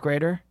a 10th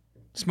grader?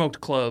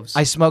 Smoked cloves.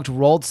 I smoked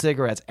rolled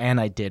cigarettes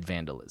and I did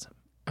vandalism.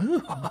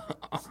 I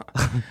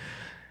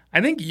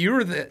think you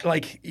were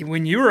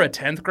when you were a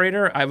 10th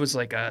grader, I was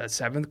like a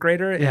 7th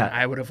grader, and Yeah.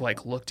 I would have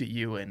like looked at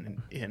you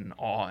in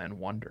awe and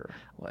wonder.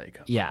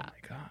 Like, Yeah. oh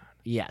my God.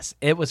 Yes,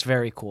 it was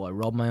very cool. I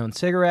rolled my own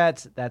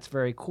cigarettes. That's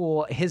very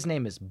cool. His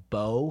name is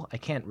Bo. I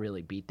can't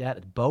really beat that.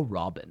 It's Bo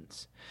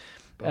Robbins.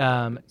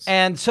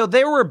 And so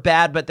they were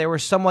bad, but they were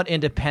somewhat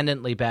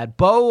independently bad.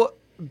 Bo,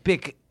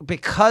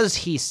 because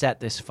he set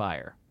this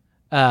fire,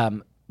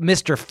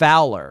 Mr.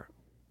 Fowler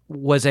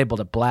was able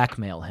to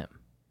blackmail him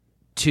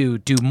to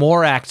do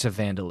more acts of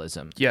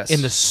vandalism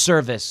in the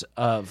service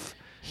of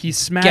He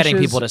smashes, getting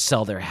people to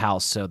sell their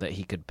house so that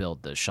he could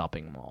build the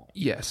shopping mall.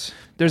 Yes.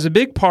 There's a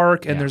big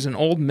park, and Yeah. there's an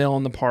old mill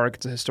in the park.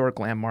 It's a historic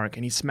landmark,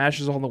 and he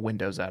smashes all the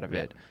windows out of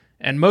it.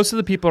 And most of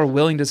the people are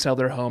willing to sell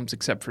their homes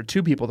except for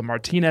two people, the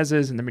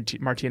Martinezes and the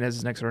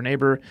Martinez's next door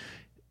neighbor.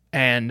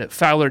 And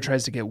Fowler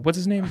tries to get, what's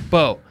his name?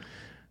 Bo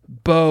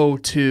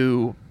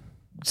to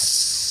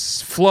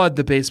flood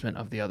the basement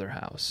of the other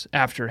house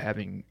after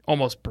having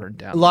almost burned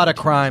down. A lot of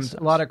crimes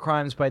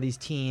by these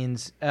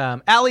teens.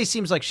 Allie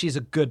seems like she's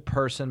a good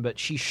person, but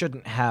she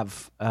shouldn't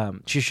have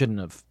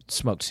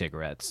smoked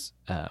cigarettes,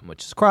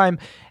 which is a crime,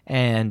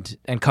 and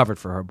covered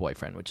for her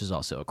boyfriend, which is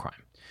also a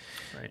crime.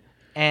 Right.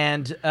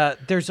 And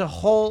there's a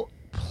whole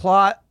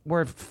plot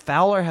where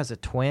Fowler has a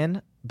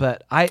twin,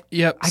 but I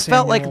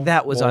felt like Samuel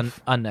that was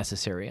Wolfe.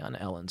 unnecessary on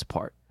Ellen's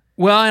part.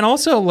 Well, and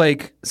also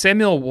like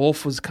Samuel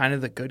Wolfe was kind of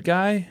the good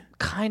guy.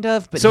 Kind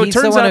of, but So he's it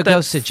turns the one out who that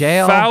goes to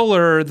jail.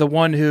 Fowler, the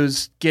one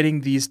who's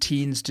getting these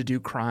teens to do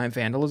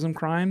vandalism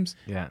crimes,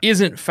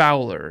 isn't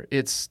Fowler.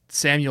 It's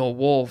Samuel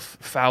Wolfe,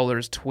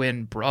 Fowler's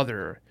twin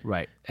brother.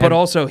 Right. But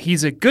also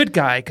he's a good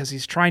guy because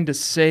he's trying to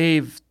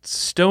save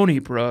Stony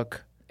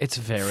Brook It's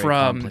very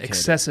from complicated.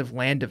 excessive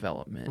land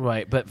development.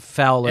 Right, but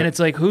Fowler... And it's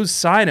like, whose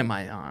side am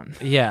I on?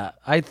 Yeah,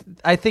 I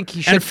think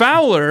he should...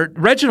 And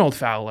Reginald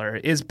Fowler,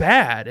 is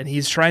bad, and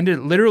he's trying to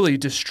literally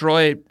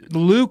destroy...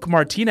 Luke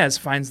Martinez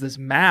finds this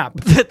map.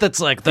 That's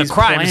like the These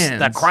crimes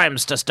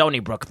plans. to Stony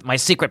Brook. My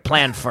secret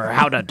plan for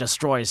how to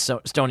destroy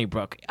Stony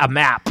Brook. A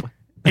map.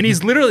 And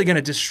he's literally going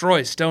to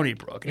destroy Stony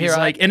Brook. And he's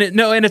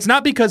and it's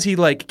not because he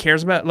like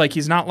cares about, like,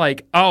 he's not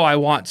like, oh, I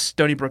want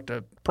Stony Brook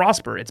to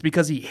prosper. It's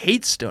because he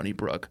hates Stony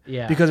Brook.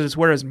 Yeah. Because it's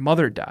where his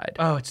mother died.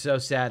 Oh, it's so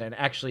sad. And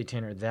actually,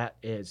 Tanner, that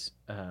is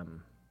a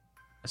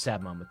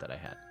sad moment that I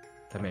had.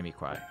 That made me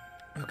cry.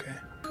 Okay.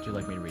 Would you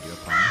like me to read you a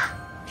poem?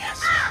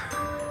 Yes.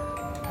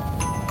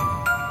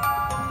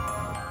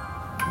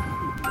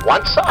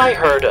 Once I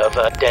heard of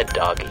a dead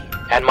doggy,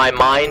 and my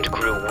mind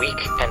grew weak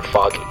and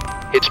foggy.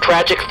 Its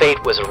tragic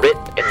fate was writ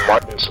in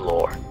Martin's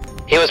lore.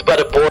 He was but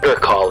a border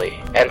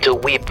collie, and to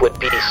weep would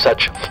be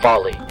such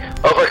folly.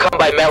 Overcome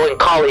by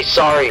melancholy,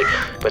 sorry,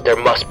 but there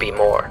must be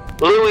more.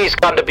 Louie's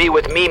gone to be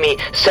with Mimi,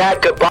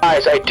 sad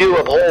goodbyes I do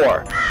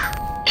abhor.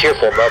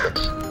 Tearful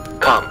moments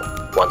come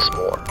once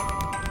more.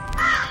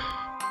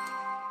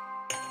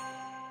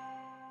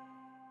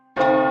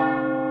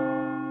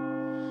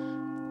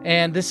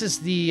 And this is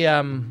the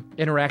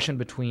interaction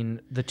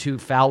between the two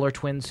Fowler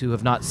twins who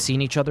have not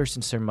seen each other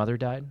since their mother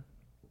died.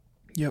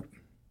 Yep.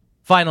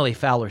 Finally,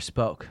 Fowler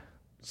spoke.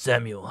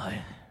 Samuel,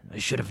 I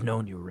should have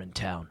known you were in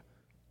town.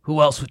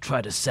 Who else would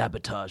try to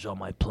sabotage all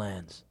my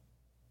plans?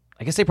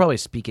 I guess they probably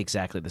speak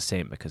exactly the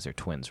same because they're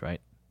twins,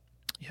 right?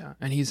 Yeah,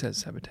 and he says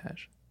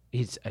sabotage.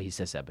 He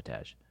says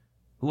sabotage.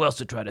 Who else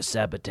would try to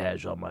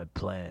sabotage all my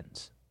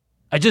plans?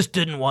 I just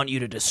didn't want you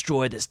to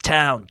destroy this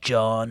town,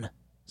 John,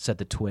 said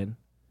the twin.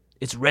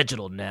 It's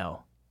Reginald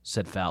now.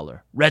 said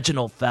Fowler.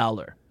 Reginald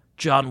Fowler.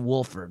 John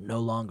Wolfer no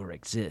longer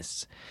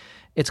exists.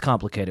 It's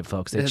complicated,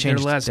 folks. They Their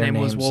changed last their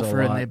name was names a Wolfer,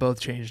 and lot. they both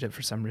changed it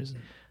for some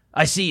reason.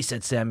 I see,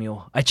 said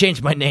Samuel. I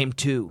changed my name,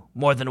 too,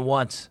 more than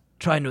once.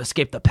 Trying to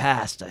escape the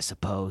past, I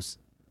suppose.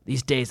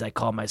 These days I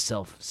call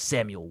myself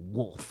Samuel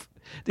Wolf.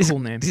 Cool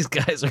name. These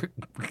guys are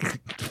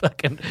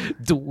fucking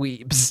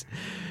dweebs.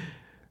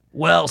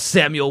 Well,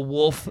 Samuel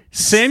Wolf.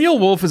 Samuel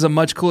Wolf is a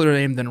much cooler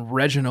name than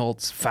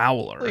Reginald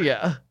Fowler.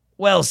 Yeah.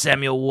 Well,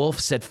 Samuel Wolf,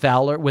 said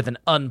Fowler with an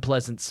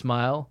unpleasant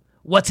smile.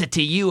 What's it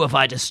to you if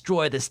I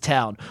destroy this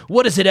town?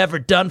 What has it ever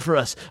done for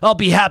us? I'll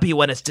be happy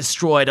when it's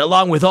destroyed,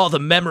 along with all the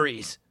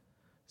memories.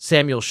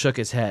 Samuel shook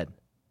his head.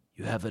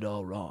 You have it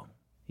all wrong,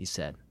 he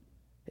said.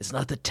 It's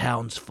not the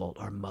town's fault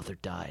our mother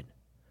died.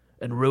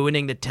 And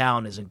ruining the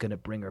town isn't going to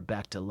bring her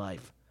back to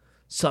life.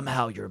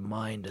 Somehow your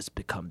mind has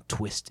become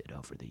twisted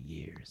over the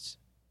years.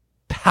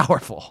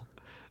 Powerful.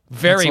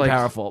 Very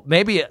powerful.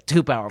 Maybe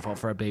too powerful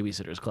for a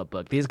Babysitter's Club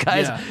book. These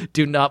guys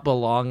do not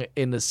belong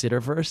in the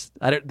Sitterverse.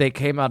 They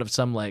came out of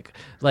some out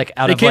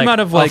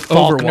of like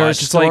Faulkner Overwatch. It's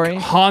story. like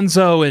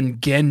Hanzo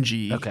and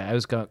Genji. Okay, I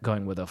was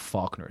going with a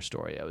Faulkner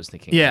story. I was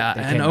thinking. Yeah,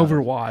 they and came out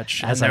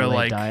Overwatch. As and I they're Lay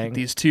like Dying.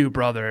 these two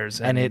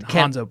brothers, and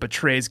Hanzo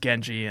betrays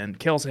Genji and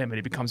kills him, and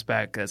he becomes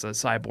back as a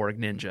cyborg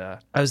ninja.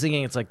 I was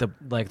thinking it's like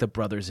the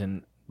brothers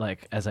in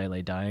As I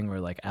Lay Dying, or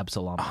like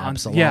Absalom.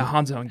 Yeah,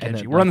 Hanzo and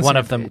Genji. then, We're on the one same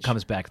of them page.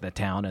 comes back to the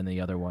town, and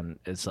the other one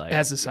is like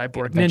As a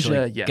cyborg eventually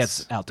ninja, yes.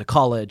 gets out to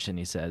college, and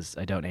he says,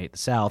 "I don't hate the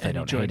South. I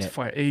don't hate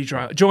it." He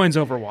joins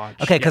Overwatch.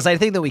 Okay, because I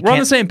think that we're on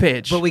the same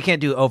page, but we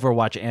can't do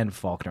Overwatch and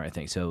Faulkner. I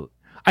think so.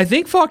 I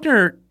think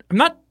Faulkner. I'm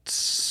not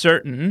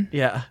certain.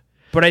 Yeah.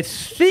 But I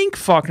think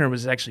Faulkner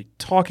was actually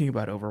talking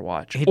about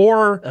Overwatch,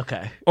 or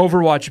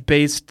Overwatch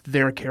based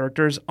their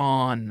characters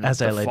on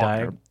As I Lay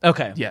Dying.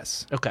 Okay.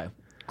 Yes. Okay.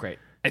 Great.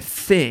 I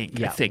think.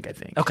 Yeah. I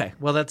think. Okay.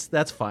 Well,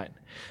 that's fine.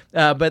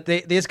 But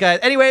these guys,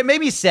 anyway, it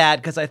made me sad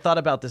because I thought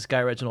about this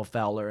guy Reginald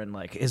Fowler, and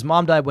like his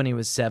mom died when he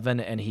was 7,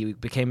 and he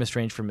became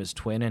estranged from his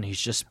twin, and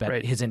he's just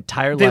spent his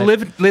entire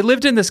life. They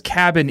lived in this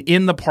cabin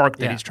in the park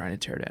that he's trying to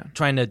tear down,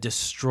 trying to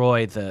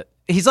destroy the.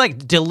 He's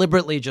like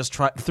deliberately just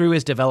through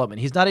his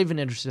development. He's not even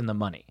interested in the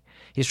money.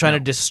 He's trying to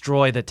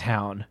destroy the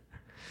town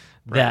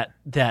that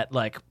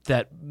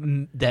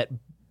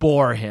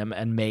bore him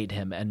and made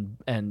him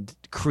and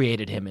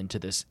created him into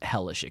this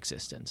hellish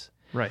existence.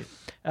 Right.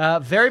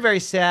 Very, very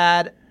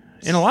sad.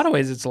 In a lot of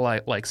ways, it's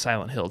like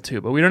Silent Hill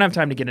too, but we don't have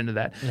time to get into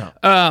that. No.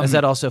 Is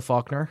that also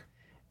Faulkner?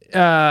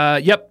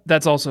 Yep,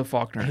 that's also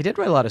Faulkner. He did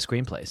write a lot of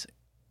screenplays.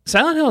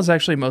 Silent Hill is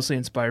actually mostly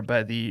inspired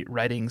by the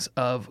writings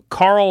of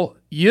Carl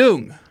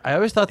Jung. I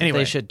always thought that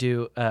they should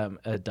do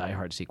a Die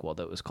Hard sequel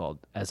that was called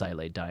As I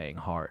Lay Dying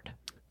Hard.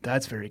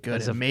 That's very good.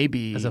 As a and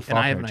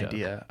I have an joke.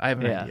 idea. I have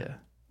an idea.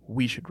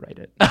 We should write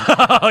it.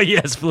 Oh,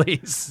 yes,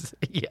 please.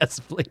 Yes,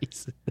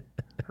 please.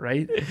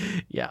 Right?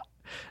 Yeah.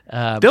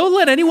 Don't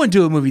let anyone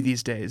do a movie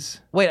these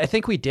days. Wait, I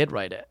think we did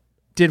write it.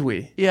 Did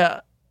we? Yeah.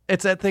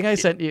 It's that thing I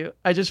sent you.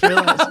 I just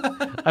realized.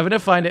 I'm going to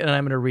find it and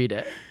I'm going to read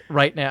it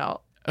right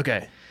now.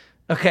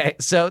 Okay,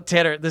 so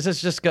Tanner, this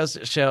just goes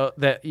to show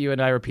that you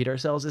and I repeat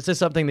ourselves. This is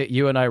something that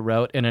you and I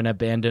wrote in an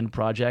abandoned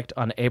project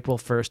on April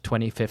 1st,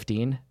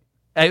 2015.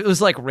 It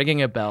was like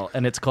ringing a bell,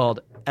 and it's called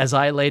As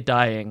I Lay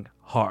Dying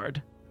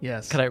Hard.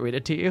 Yes. Can I read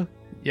it to you?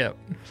 Yep.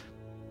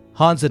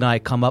 Hans and I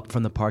come up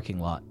from the parking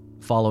lot,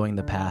 following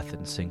the path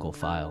in single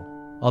file.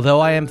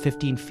 Although I am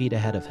 15 feet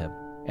ahead of him,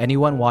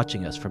 anyone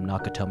watching us from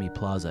Nakatomi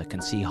Plaza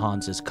can see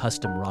Hans's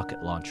custom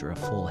rocket launcher a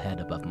full head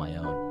above my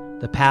own.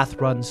 The path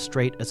runs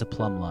straight as a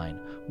plumb line,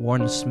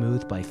 worn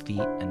smooth by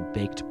feet and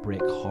baked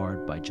brick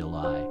hard by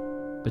July.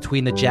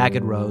 Between the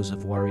jagged rows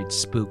of worried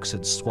spooks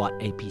and SWAT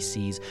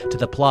APCs to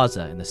the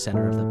plaza in the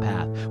center of the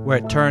path, where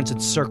it turns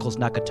and circles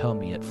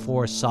Nakatomi at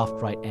 4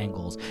 soft right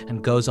angles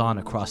and goes on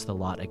across the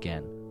lot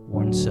again,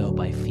 worn so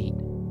by feet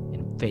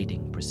in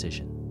fading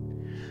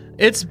precision.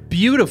 It's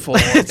beautiful.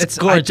 It's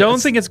gorgeous. I don't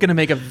think it's going to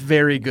make a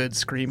very good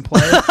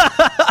screenplay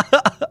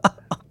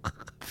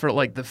for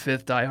like the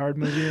 5th Die Hard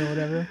movie or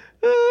whatever.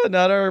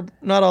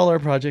 Not all our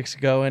projects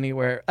go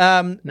anywhere.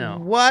 No.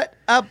 What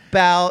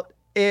about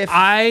if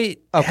I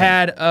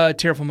had a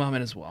tearful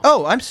moment as well?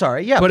 Oh, I'm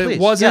sorry. Yeah, but please.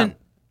 it wasn't.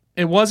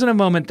 Yeah. It wasn't a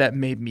moment that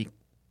made me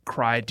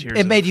cry tears.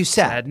 It made of you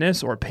sad.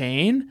 Sadness or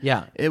pain.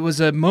 Yeah. It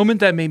was a moment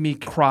that made me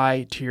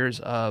cry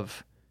tears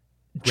of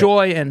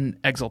joy and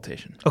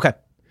exultation. Okay.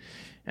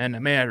 And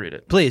may I read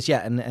it? Please, yeah,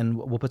 and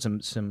we'll put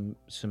some.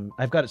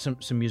 I've got some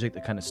music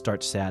that kind of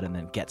starts sad and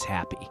then gets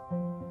happy.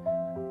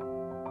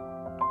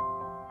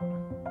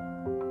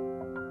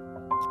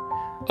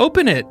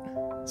 Open it,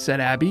 said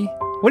Abby.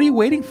 What are you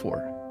waiting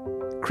for?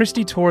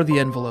 Christy tore the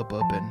envelope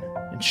open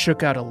and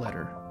shook out a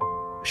letter.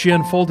 She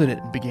unfolded it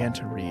and began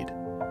to read.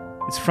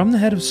 It's from the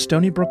head of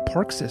Stony Brook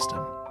Park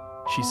System,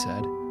 she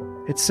said.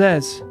 It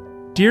says,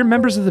 Dear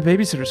members of the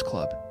Babysitters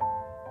Club,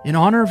 in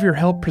honor of your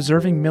help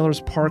preserving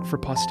Miller's Park for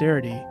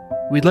posterity,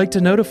 we'd like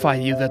to notify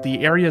you that the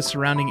area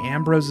surrounding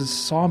Ambrose's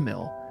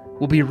sawmill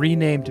will be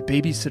renamed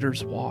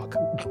Babysitter's Walk.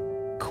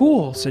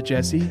 Cool, said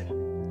Jessie.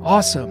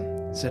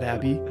 Awesome, said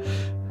Abby.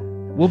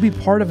 We'll be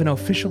part of an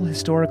official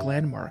historic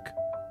landmark.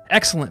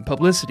 Excellent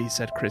publicity,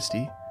 said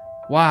Christy.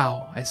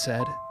 Wow, I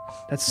said.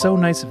 That's so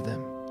nice of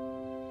them.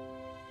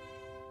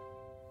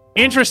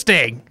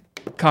 Interesting,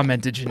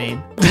 commented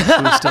Janine,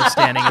 who was still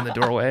standing in the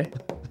doorway.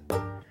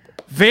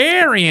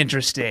 Very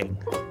interesting.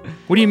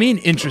 What do you mean,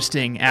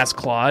 interesting? Asked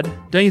Claude.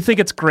 Don't you think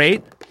it's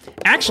great?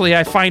 Actually,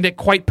 I find it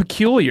quite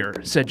peculiar,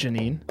 said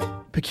Janine.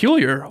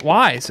 Peculiar?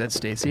 Why? Said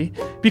Stacy.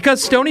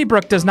 Because Stony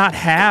Brook does not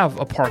have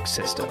a park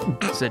system,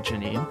 said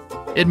Janine.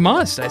 It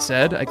must, I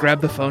said. I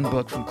grabbed the phone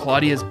book from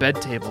Claudia's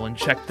bed table and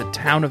checked the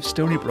town of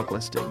Stony Brook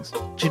listings.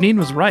 Janine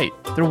was right.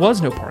 There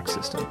was no park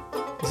system.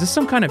 Is this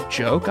some kind of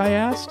joke? I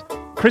asked.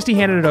 Christy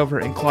handed it over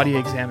and Claudia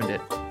examined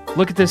it.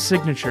 Look at this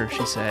signature,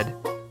 she said.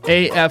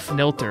 A.F.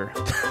 Nilter.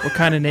 What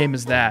kind of name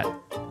is that?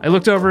 I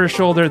looked over her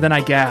shoulder, then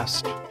I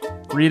gasped.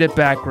 Read it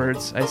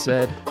backwards, I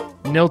said.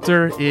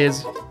 Nilter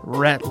is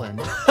Retland.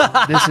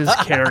 This is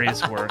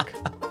Carrie's work.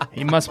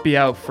 He must be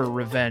out for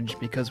revenge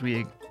because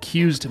we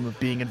accused him of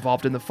being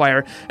involved in the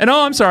fire. And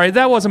oh, I'm sorry,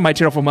 that wasn't my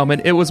tearful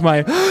moment. It was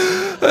my... Bird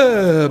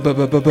of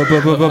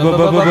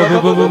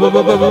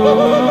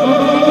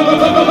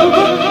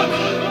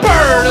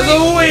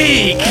the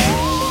week!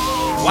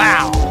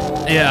 Wow.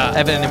 Yeah.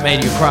 Evan, it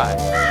made you cry.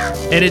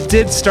 And it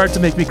did start to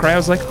make me cry. I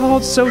was like, oh,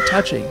 it's so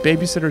touching.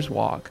 Babysitter's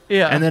Walk.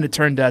 Yeah. And then it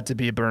turned out to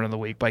be a Burn of the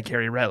Week by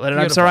Carrie Retland. And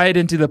I'm sorry I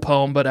didn't do the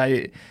poem, but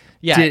it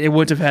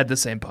wouldn't have had the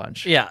same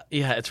punch. Yeah,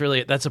 it's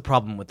really, that's a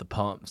problem with the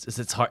poems, is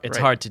it's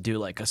hard to do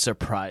like a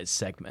surprise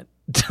segment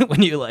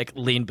when you like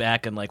lean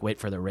back and like wait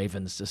for the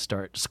ravens to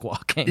start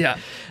squawking. Yeah.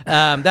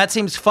 That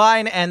seems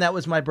fine, and that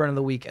was my Burn of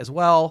the Week as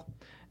well.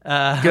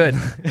 Good.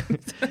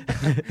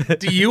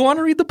 Do you want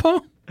to read the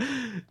poem?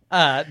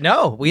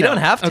 No, we don't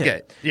have to.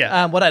 Okay,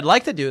 yeah. What I'd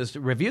like to do is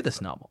review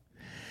this novel.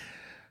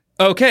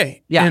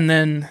 Okay. Yeah. And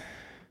then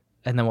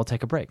we'll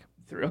take a break.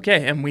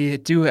 Okay, and we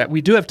do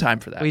have time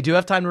for that. We do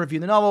have time to review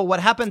the novel. What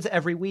happens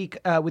every week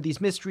with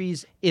these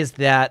mysteries is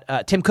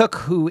that Tim Cook,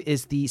 who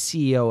is the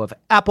CEO of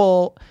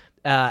Apple,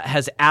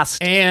 has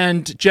asked...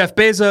 And Jeff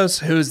Bezos,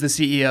 who's the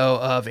CEO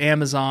of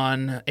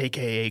Amazon,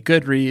 a.k.a.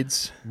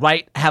 Goodreads.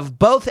 Right, have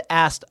both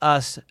asked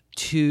us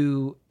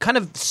to kind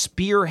of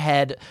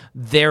spearhead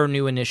their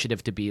new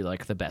initiative to be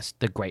like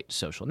the great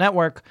social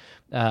network.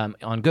 On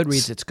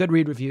Goodreads, it's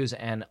Goodread reviews,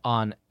 and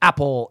on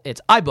Apple,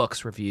 it's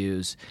iBooks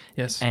reviews.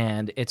 Yes.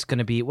 And it's going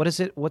to be, what is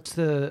it? What's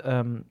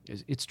the,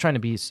 it's trying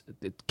to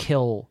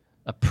kill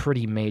a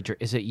pretty major,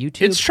 is it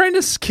YouTube? It's trying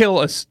to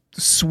kill a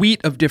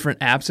suite of different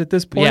apps at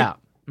this point. Yeah.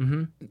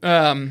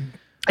 Mm-hmm.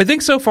 I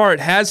think so far it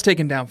has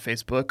taken down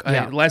Facebook.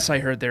 Yeah. Last I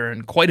heard, they're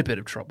in quite a bit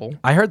of trouble.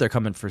 I heard they're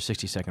coming for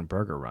 60-second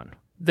burger run.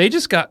 They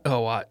just got,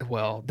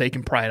 they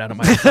can pry it out of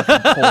my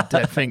fucking cold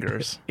dead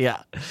fingers.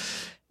 Yeah.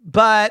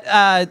 But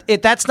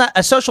that's not,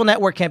 a social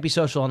network can't be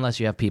social unless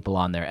you have people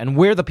on there, and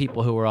we're the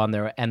people who are on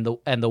there, and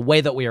the way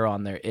that we are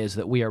on there is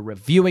that we are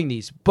reviewing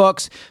these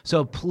books.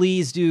 So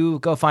please do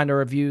go find our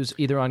reviews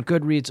either on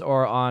Goodreads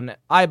or on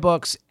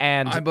iBooks,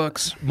 and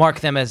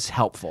mark them as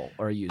helpful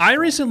or useful. I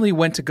recently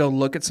went to go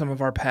look at some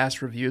of our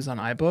past reviews on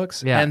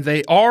iBooks, and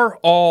they are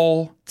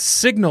all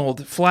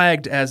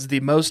flagged as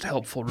the most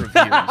helpful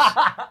reviews.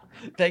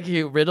 Thank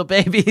you,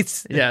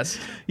 Riddlebabies. Yes.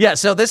 Yeah,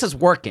 so this is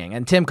working,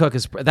 and Tim Cook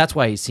that's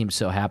why he seems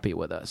so happy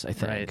with us, I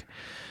think.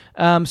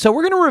 Right. So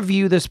we're going to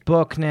review this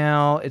book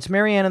now. It's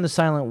Marianne and the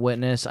Silent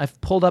Witness. I've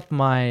pulled up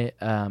my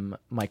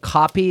my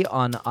copy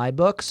on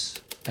iBooks,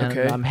 and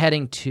I'm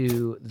heading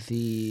to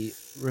the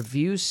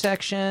review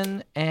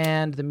section,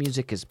 and the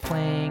music is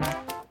playing,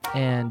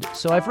 and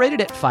so I've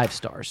rated it 5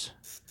 stars.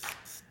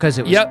 Because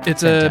it was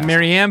it's fantastic. A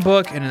Marianne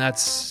book, and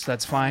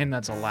that's fine.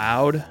 That's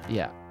allowed.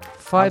 Yeah.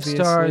 5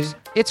 stars.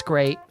 It's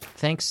great.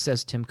 Thanks,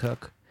 says Tim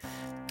Cook.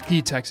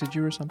 He texted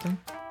you or something?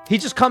 He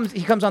just comes.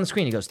 He comes on the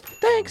screen. He goes,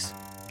 "Thanks."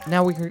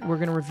 Now we're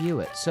gonna review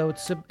it. So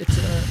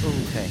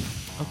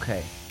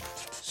okay.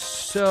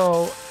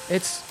 So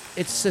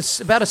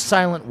it's about a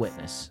silent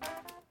witness.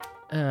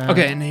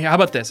 Okay, and how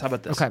about this?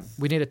 Okay,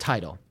 we need a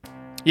title.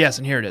 Yes,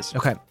 and here it is.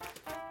 Okay.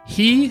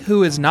 He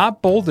who is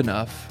not bold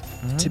enough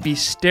to be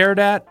stared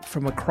at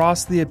from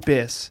across the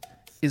abyss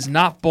is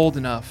not bold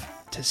enough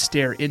to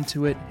stare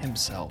into it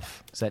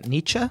himself. Is that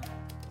Nietzsche?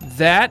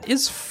 That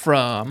is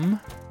from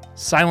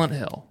Silent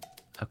Hill.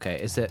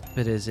 Okay, is it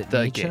the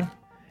Nietzsche? Game.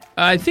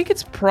 I think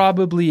it's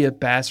probably a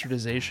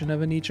bastardization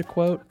of a Nietzsche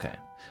quote. Okay.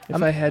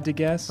 If I had to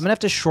guess. I'm going to have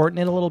to shorten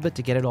it a little bit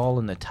to get it all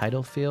in the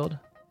title field.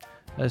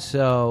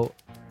 So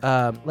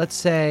let's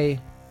say...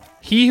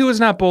 He who is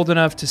not bold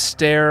enough to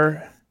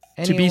stare...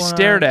 to be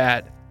stared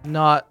at...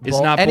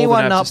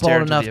 Anyone not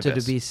bold enough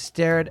to be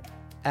stared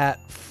at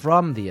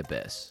from the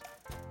abyss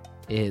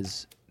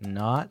is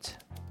not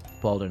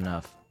bold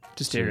enough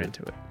to stare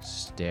into it.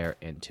 Stare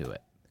into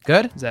it.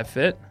 Good? Does that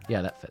fit?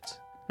 Yeah, that fits.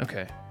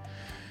 Okay.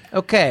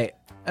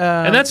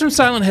 And that's from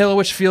Silent Hill,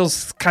 which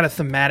feels kind of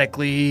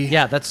thematically...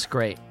 Yeah, that's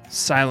great.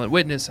 Silent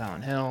Witness,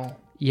 Silent Hill.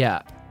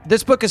 Yeah.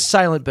 This book is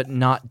silent but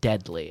not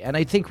deadly, and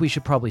I think we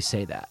should probably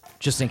say that,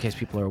 just in case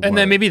people are worried. And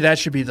then maybe that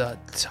should be the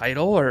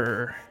title,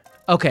 or...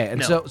 Okay,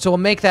 and so we'll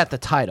make that the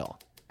title,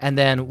 and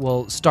then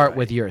we'll start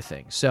with your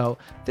thing. So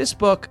this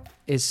book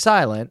is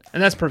silent,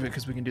 And that's perfect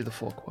because we can do the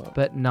full quote.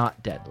 but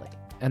not deadly.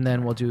 And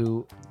then we'll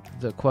do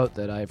the quote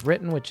that I've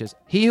written, which is,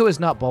 he who is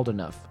not bold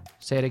enough.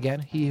 Say it again.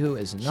 He who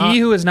is not. He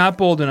who is not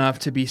bold enough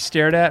to be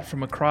stared at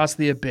from across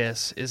the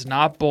abyss is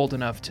not bold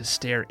enough to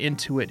stare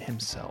into it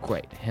himself.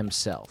 Great,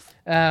 himself.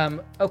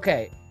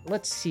 Okay,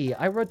 let's see.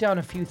 I wrote down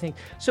a few things.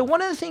 So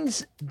one of the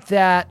things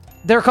there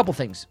are a couple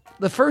things.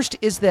 The first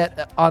is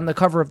that on the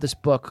cover of this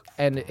book,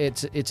 and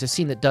it's a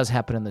scene that does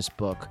happen in this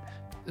book,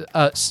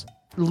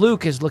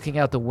 Luke is looking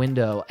out the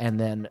window, and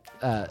then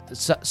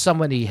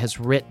somebody has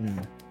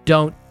written,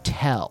 "Don't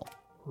tell."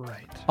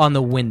 Right. On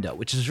the window,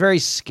 which is very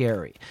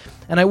scary.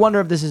 And I wonder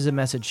if this is a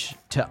message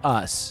to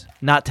us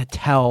not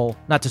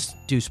to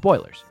do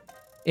spoilers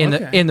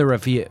in the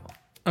review.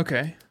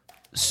 Okay.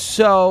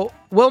 So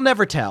we'll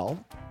never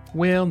tell.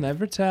 We'll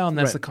never tell. And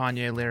that's Right. the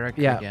Kanye lyric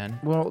Yeah, again.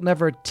 we'll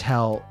never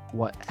tell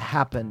what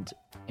happened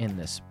in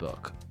this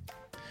book.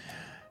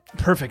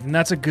 Perfect. And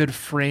that's a good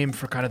frame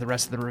for kind of the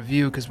rest of the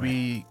review because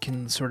we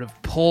can sort of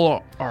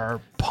pull our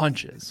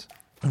punches.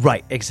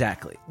 Right,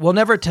 exactly. We'll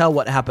never tell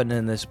what happened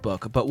in this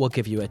book, but we'll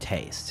give you a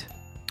taste.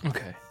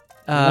 Okay.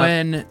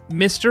 When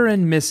Mr.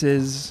 and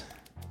Mrs.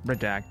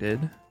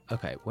 Redacted.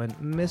 Okay, when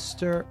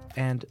Mr.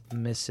 and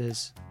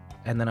Mrs.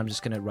 And then I'm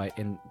just going to write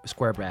in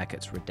square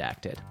brackets,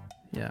 redacted.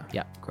 Yeah.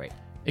 Yeah, great.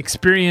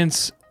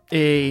 Experience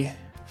a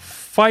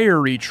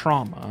fiery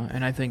trauma.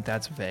 And I think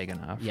that's vague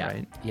enough, Yeah,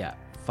 right? yeah.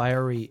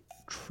 Fiery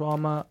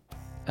trauma.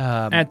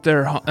 At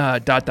their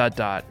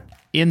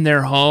in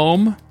their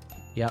home.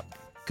 Yep,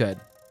 good.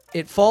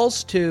 It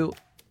falls to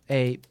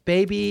a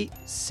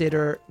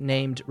babysitter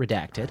named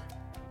Redacted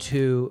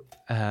to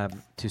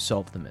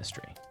solve the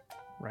mystery,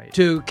 Right.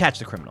 to catch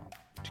the criminal.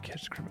 To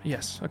catch the criminal.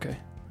 Yes. Okay.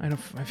 I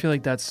feel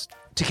like that's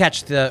To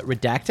catch the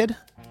redacted?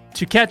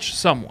 to catch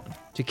someone.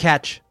 To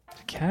catch ...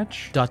 To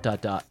catch.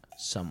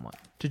 someone.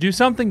 To do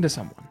something to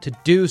someone. To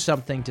do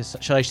something to...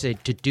 Shall I say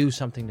to do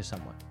something to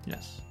someone?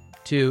 Yes.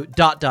 To ...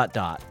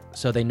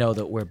 so they know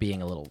that we're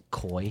being a little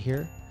coy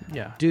here.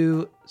 Yeah.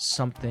 Do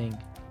something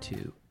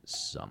to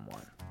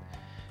someone.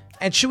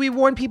 And should we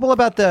warn people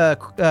about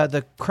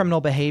the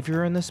criminal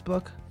behavior in this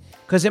book?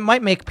 Because it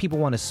might make people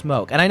want to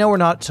smoke. And I know we're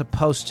not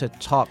supposed to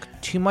talk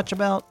too much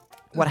about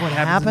what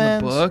happens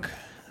in the book.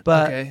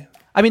 but Okay.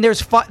 I mean,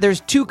 there's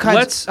two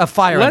kinds of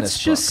fire in this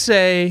Let's just book.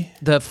 say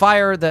The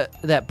fire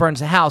that burns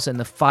the house and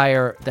the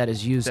fire that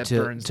is used That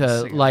to burns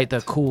the light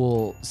the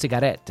cool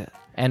cigarette.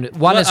 And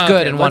one is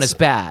good and one is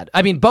bad.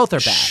 I mean, both are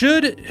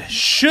bad.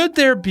 should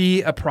there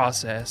be a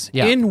process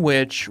in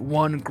which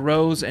one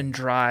grows and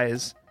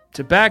dries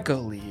tobacco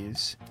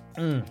leaves,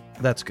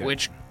 That's good.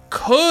 which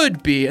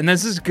could be, and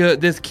this is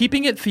good, this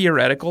keeping it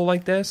theoretical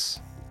like this,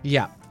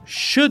 Yeah.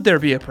 should there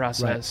be a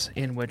process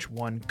in which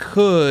one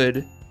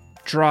could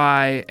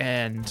dry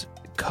and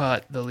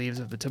cut the leaves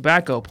of the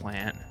tobacco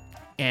plant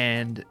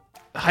and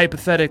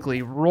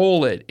hypothetically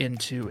roll it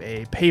into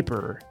a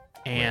paper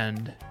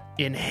and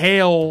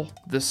inhale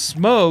the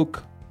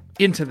smoke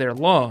into their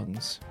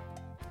lungs,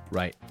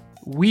 Right.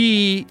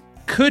 we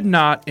could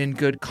not in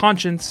good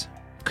conscience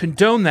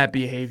condone that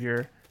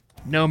behavior,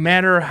 no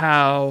matter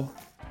how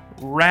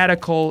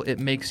radical it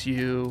makes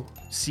you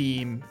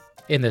seem,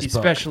 In this book.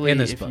 especially In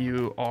this if book.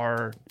 you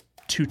are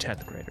 2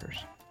 10th graders.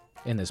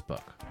 In this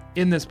book.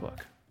 In this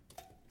book,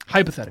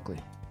 hypothetically.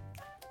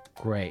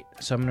 Great.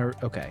 So I'm going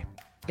to... Okay.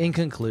 In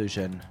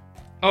conclusion...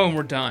 Oh, and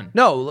we're done.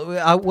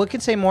 No, we can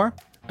say more.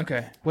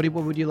 Okay. What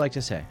would you like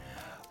to say?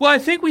 Well, I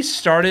think we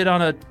started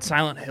on a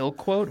Silent Hill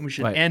quote, and we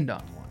should Right. end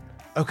on one.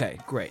 Okay,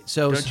 great.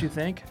 So... Don't you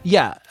think?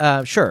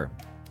 Yeah, sure.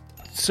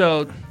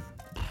 So,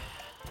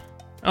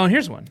 oh, and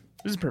here's one.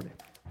 This is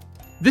perfect.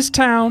 This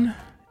town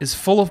is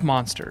full of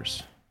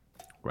monsters.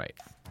 Right.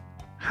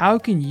 How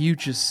can you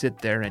just sit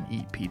there and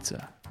eat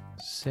pizza?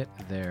 Sit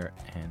there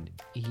and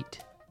eat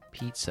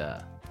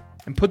pizza.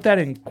 And put that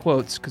in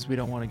quotes because we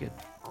don't want to get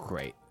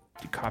Great.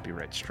 a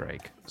copyright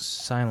strike.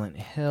 Silent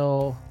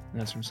Hill.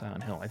 And that's from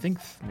Silent Hill. I think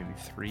maybe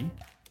 3.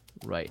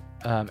 Right.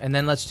 And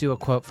then let's do a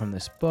quote from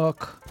this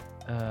book.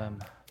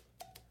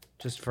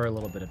 Just for a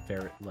little bit of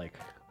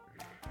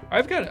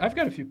I've got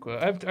a few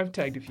quotes. I've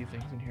tagged a few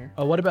things in here.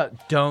 Oh, what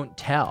about don't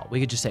tell? We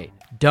could just say,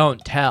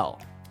 don't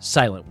tell,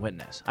 silent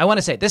witness. I want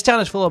to say, this town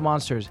is full of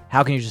monsters.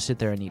 How can you just sit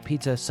there and eat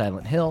pizza?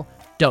 Silent Hill.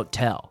 Don't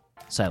tell,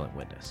 silent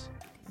witness.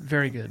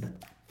 Very good.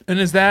 And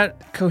is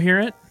that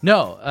coherent?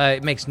 No,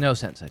 it makes no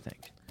sense, I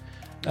think.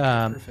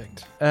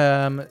 Perfect.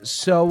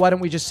 So why don't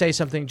we just say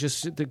something,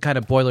 just the kind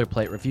of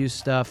boilerplate review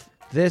stuff.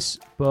 This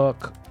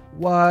book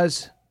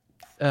was...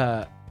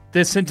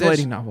 This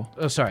scintillating novel.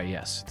 Oh, sorry,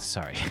 yes,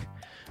 sorry.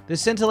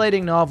 This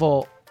scintillating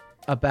novel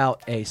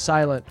about a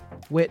silent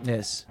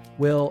witness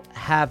will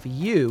have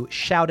you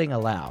shouting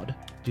aloud.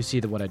 Do you see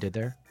what I did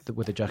there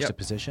with the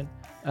juxtaposition?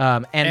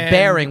 And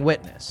bearing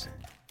witness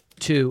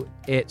to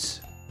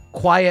its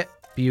quiet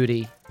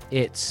beauty,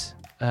 its...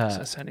 It's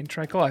ascending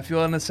tricola. I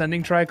feel an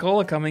ascending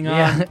tricola coming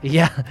on.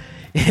 Yeah, yeah.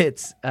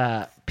 It's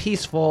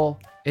peaceful.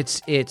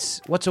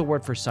 It's what's a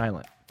word for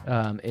silent?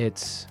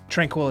 It's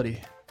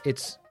Tranquility.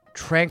 It's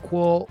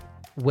tranquil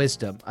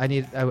wisdom. I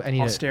need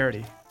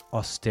Austerity.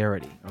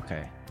 austerity.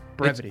 Okay.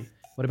 brevity.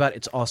 What about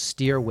its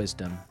austere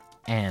wisdom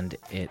and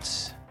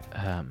its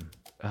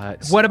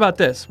What about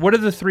this? What are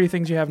the 3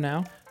 things you have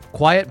now?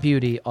 quiet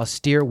beauty,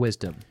 austere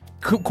wisdom,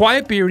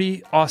 Quiet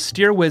beauty,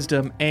 austere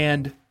wisdom,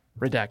 and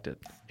redacted.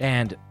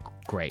 and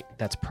great.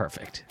 That's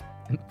perfect.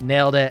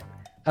 Nailed it.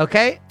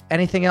 Okay.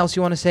 Anything else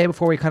you want to say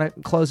before we kind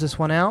of close this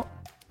one out?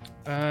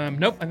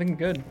 Nope, I think I'm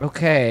good.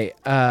 Okay.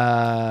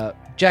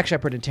 Jack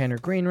Shepard and Tanner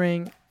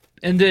Greenring.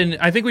 And then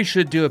I think we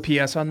should do a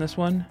PS on this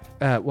one.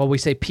 Well, we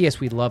say P.S.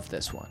 We love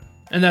this one.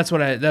 And that's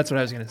what I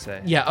was gonna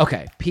say. Yeah.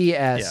 Okay.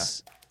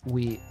 P.S.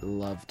 We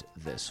loved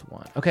this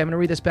one. Okay. I'm going to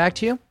read this back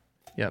to you.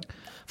 Yep.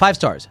 5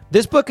 stars.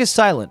 This book is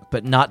silent,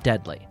 but not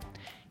deadly.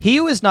 He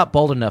who is not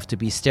bold enough to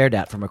be stared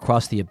at from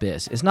across the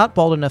abyss is not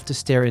bold enough to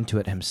stare into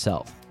it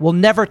himself. We'll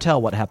never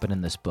tell what happened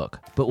in this book,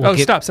 but we'll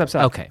Stop.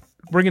 Okay.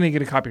 We're gonna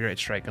get a copyright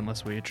strike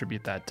unless we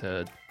attribute that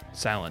to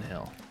Silent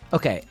Hill.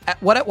 Okay.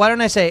 Why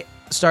don't I say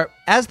start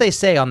as they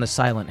say on the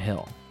Silent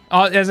Hill?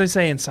 As I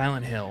say in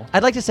Silent Hill.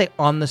 I'd like to say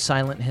on the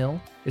Silent Hill.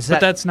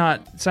 But that's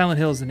not... Silent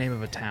Hill is the name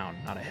of a town,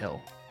 not a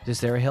hill. Is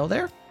there a hill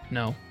there?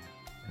 No.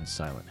 In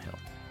Silent Hill.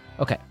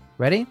 Okay.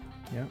 Ready?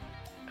 Yeah.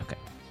 Okay.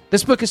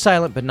 This book is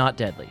silent but not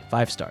deadly.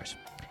 5 stars.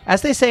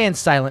 As they say in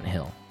Silent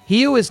Hill,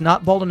 he who is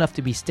not bold enough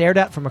to be stared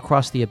at from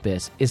across the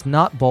abyss is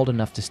not bold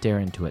enough to stare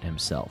into it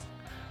himself.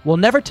 We'll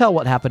never tell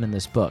what happened in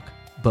this book,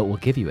 but we'll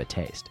give you a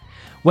taste.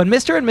 When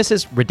Mr. and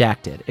Mrs.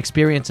 Redacted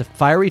experience a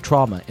fiery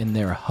trauma in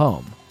their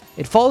home,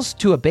 it falls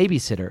to a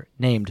babysitter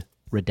named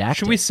Redacted.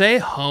 Should we say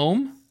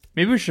home?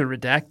 Maybe we should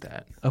redact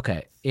that.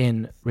 Okay,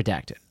 in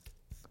Redacted.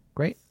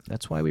 Great.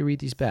 That's why we read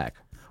these back.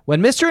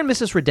 When Mr. and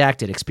Mrs.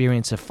 Redacted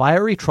experience a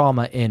fiery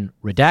trauma in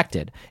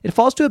Redacted, it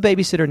falls to a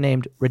babysitter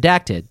named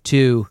Redacted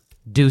to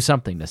do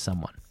something to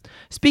someone.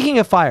 Speaking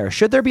of fire,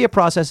 should there be a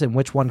process in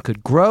which one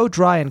could grow,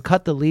 dry, and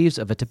cut the leaves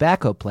of a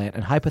tobacco plant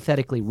and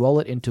hypothetically roll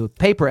it into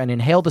paper and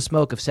inhale the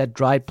smoke of said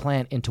dried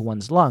plant into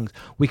one's lungs,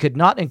 we could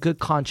not in good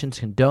conscience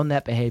condone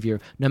that behavior,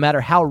 no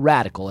matter how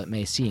radical it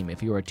may seem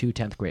if you are 2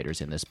 10th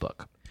graders in this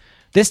book.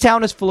 This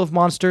town is full of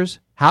monsters.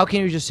 How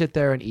can you just sit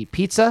there and eat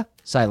pizza?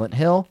 Silent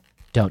Hill.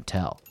 Don't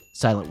tell.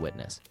 Silent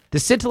Witness.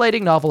 This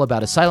scintillating novel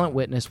about a silent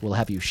witness will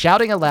have you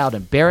shouting aloud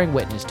and bearing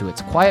witness to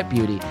its quiet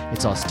beauty,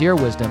 its austere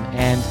wisdom,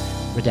 and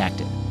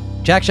Redacted.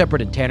 Jack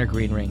Shepard and Tanner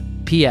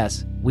Greenring.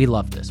 P.S. We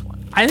love this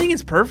one. I think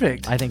it's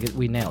perfect. I think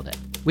we nailed it.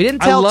 We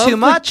didn't tell too the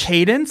much,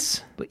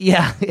 cadence. but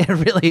yeah,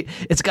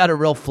 it's got a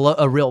real flow,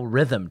 a real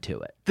rhythm to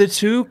it. The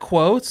 2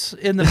 quotes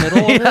in the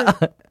middle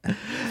of it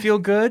feel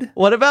good.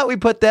 What about we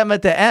put them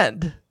at the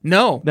end?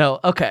 No.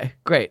 Okay,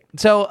 great.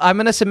 So I'm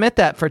going to submit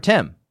that for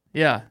Tim.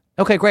 Yeah.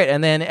 Okay, great.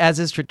 And then, as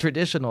is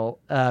traditional,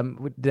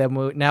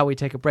 now we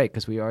take a break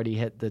because we already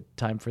hit the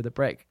time for the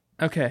break.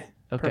 Okay.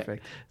 Okay.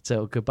 Perfect.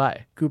 So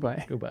goodbye.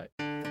 Goodbye. Goodbye.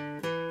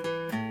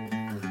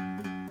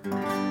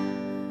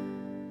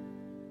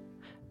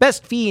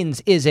 Best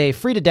Fiends is a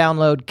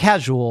free-to-download,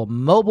 casual,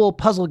 mobile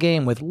puzzle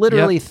game with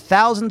literally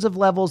thousands of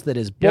levels that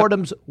is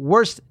boredom's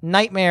worst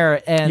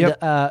nightmare. And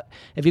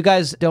if you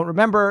guys don't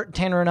remember,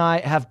 Tanner and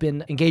I have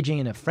been engaging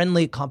in a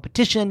friendly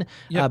competition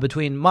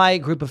between my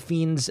group of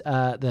fiends,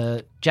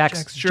 the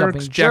Jack's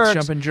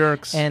Jumping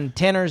Jerks, and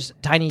Tanner's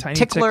Tiny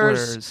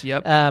Ticklers.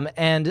 Yep.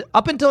 And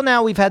up until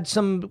now, we've had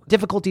some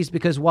difficulties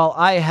because while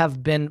I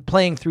have been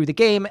playing through the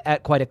game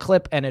at quite a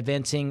clip and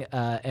advancing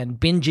and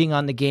binging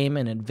on the game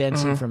and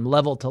advancing from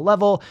level to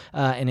level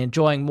and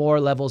enjoying more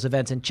levels,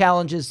 events, and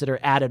challenges that are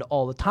added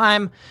all the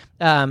time.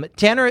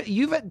 Tanner,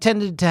 you've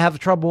tended to have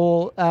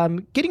trouble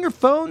getting your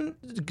phone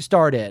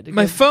started.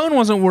 My phone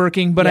wasn't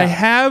working, but I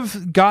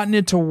have gotten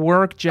it to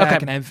work,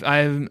 Jack, and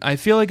I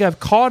feel like I've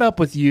caught up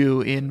with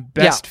you in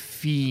Best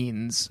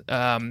Fiends.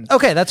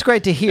 Okay, that's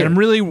great to hear.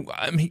 And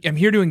I'm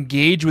here to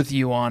engage with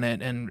you on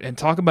it and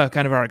talk about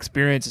kind of our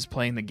experiences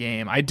playing the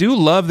game. I do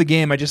love the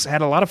game. I just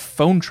had a lot of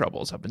phone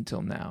troubles up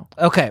until now.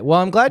 Okay,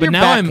 well, I'm glad you're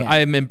back. But now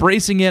I'm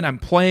embracing it. I'm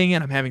playing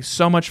it. I'm having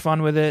so much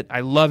fun with it.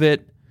 I love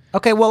it.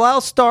 Okay, well,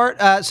 I'll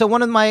start. So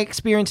one of my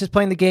experiences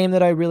playing the game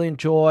that I really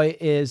enjoy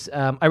is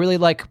I really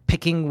like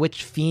picking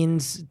which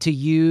fiends to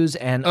use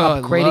and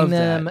upgrading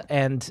them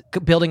and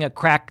building a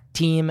crack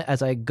team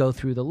as I go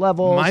through the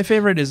levels. My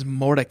favorite is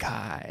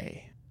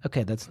Mordecai.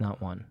 Okay, that's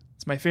not one.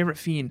 It's my favorite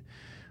fiend.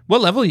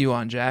 What level are you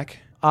on, Jack?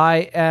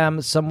 I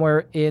am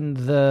somewhere in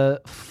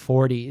the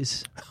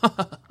 40s.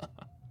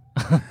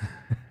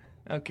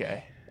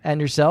 Okay.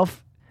 And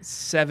yourself?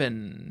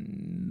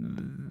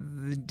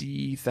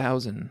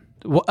 70,000.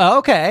 Well,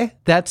 okay,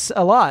 that's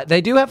a lot.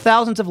 They do have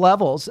thousands of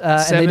levels,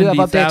 and they do have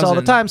updates all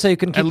the time, so you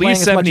can keep at playing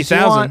least as much as you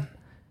want. 70,000.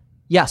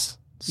 Yes.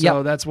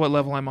 So that's what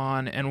level I'm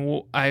on,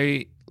 and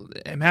I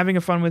am having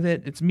a fun with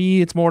it. It's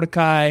me. It's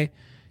Mordecai.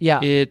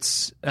 Yeah.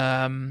 It's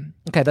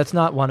okay. That's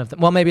not one of them.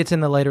 Well, maybe it's in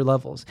the later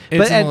levels.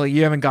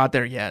 You haven't got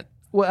there yet.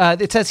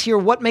 It says here,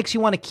 what makes you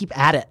want to keep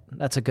at it?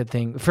 That's a good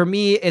thing. For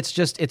me,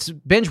 it's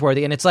binge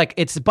worthy, and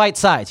it's bite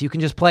size. You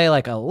can just play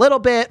like a little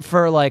bit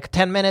for like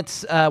 10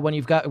 minutes when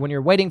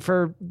you're waiting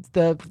for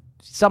the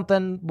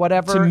something,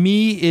 whatever. To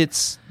me,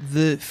 it's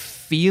the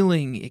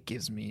feeling it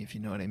gives me, if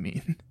you know what I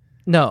mean.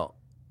 No.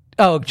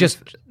 Oh,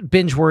 just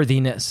binge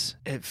worthiness.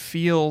 It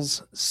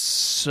feels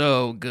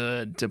so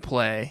good to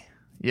play.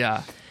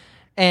 Yeah.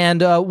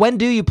 And when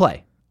do you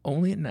play?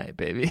 Only at night,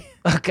 baby.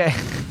 Okay,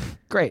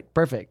 great,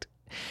 perfect.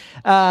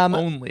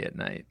 Only at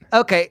night.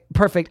 Okay,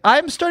 perfect.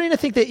 I'm starting to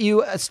think that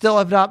you still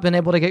have not been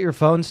able to get your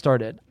phone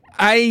started.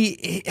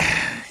 I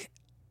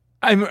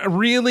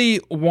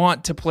really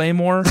want to play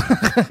more.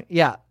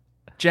 Yeah.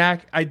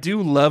 Jack, I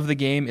do love the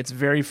game. It's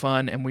very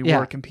fun, and we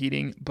were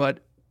competing,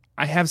 but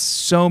I have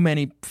so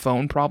many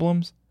phone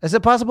problems. Is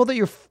it possible that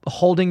you're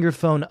holding your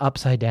phone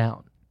upside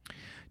down?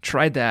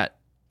 Tried that.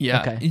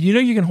 Yeah. Okay. You know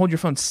you can hold your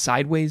phone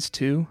sideways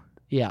too?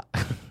 Yeah.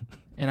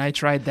 And I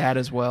tried that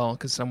as well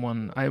because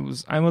I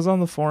was on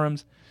the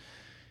forums.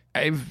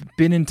 I've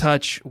been in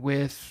touch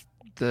with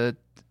the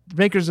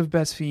makers of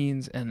Best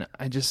Fiends, and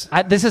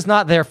this is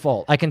not their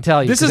fault. I can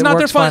tell you. This is not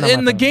their fault,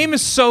 and the phone. game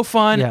is so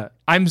fun. Yeah.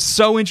 I'm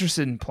so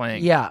interested in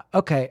playing. Yeah.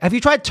 Okay. Have you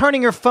tried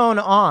turning your phone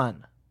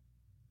on?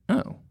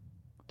 Oh.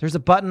 There's a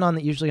button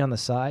usually on the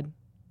side.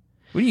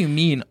 What do you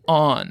mean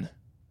on?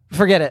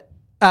 Forget it.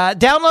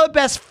 Download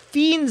Best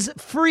Fiends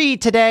free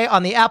today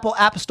on the Apple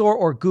App Store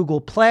or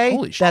Google Play.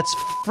 Holy shit. That's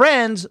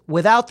friends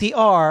without the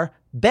R.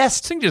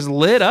 Best This thing just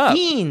lit up.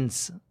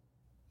 Fiends.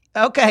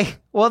 Okay.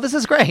 Well, this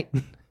is great.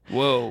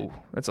 Whoa.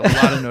 That's a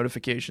lot of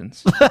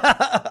notifications.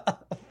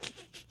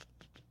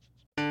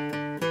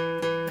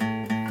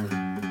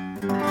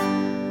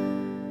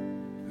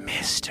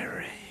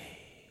 Mystery.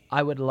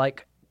 I would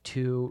like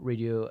to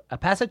read you a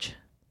passage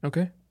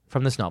Okay.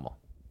 from this novel.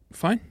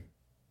 Fine.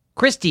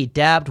 Christy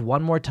dabbed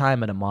one more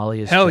time at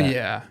Amalia's Hell dress.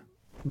 yeah.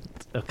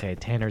 Okay,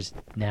 Tanner's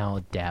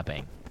now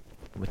dabbing,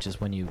 which is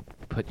when you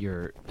put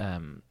your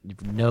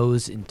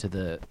nose into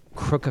the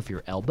crook of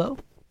your elbow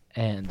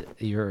and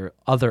your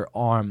other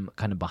arm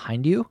kind of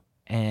behind you,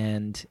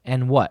 and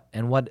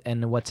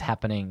what's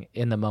happening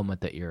in the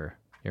moment that you're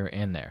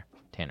in there.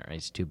 Tanner,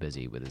 he's too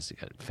busy with his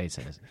face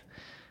in his.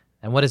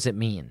 And what does it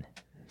mean?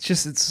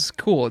 It's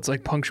cool. It's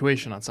like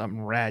punctuation on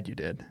something rad you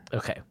did.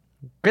 Okay.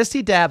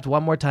 Christy dabbed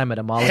one more time at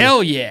Amalia's.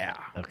 Hell yeah.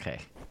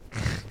 Okay.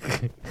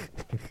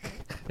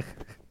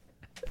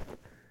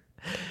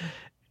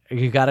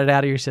 You got it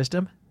out of your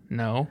system?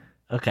 No.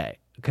 Okay.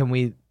 Can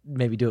we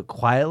maybe do it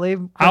quietly?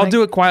 I'll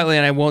do it quietly,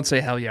 and I won't say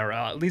hell yeah. Or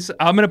at least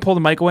I'm going to pull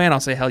the mic away, and I'll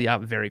say hell yeah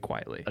very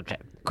quietly. Okay.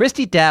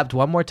 Christy dabbed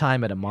one more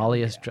time at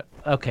Amalia's.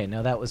 Okay,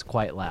 no, that was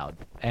quite loud,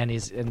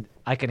 and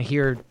I can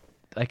hear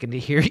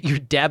you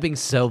dabbing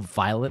so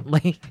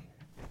violently.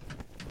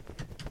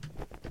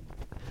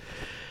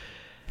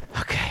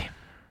 Okay.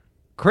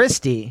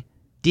 Christy,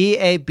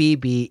 Dabbed,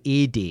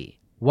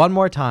 one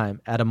more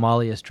time at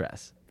Amalia's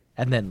dress,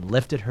 and then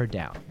lifted her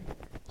down.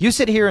 You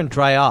sit here and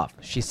dry off,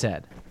 she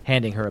said,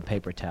 handing her a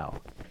paper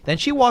towel. Then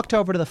she walked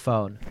over to the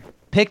phone,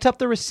 picked up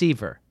the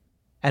receiver,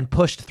 and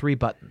pushed 3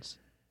 buttons.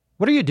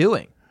 What are you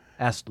doing?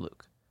 Asked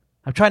Luke.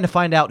 I'm trying to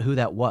find out who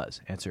that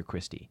was, answered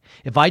Christy.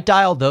 If I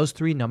dial those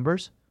 3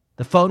 numbers,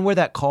 the phone where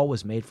that call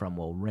was made from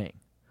will ring.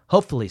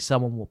 Hopefully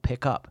someone will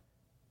pick up,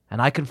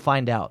 and I can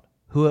find out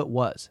who it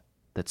was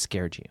that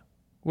scared you.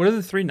 What are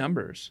the 3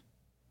 numbers?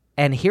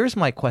 And here's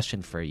my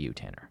question for you,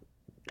 Tanner.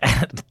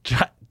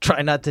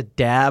 Try not to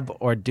dab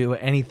or do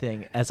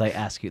anything as I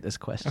ask you this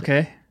question.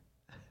 Okay.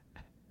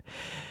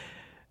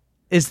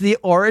 Is the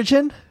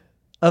origin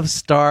of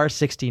Star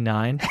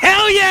 69?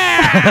 Hell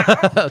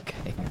yeah!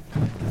 Okay.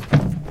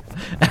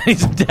 And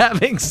he's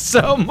dabbing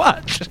so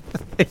much.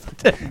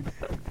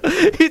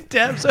 He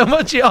dabbed so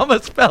much he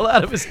almost fell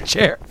out of his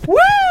chair.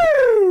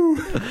 Woo!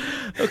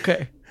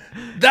 Okay.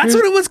 That's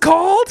what it was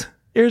called?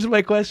 Here's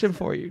my question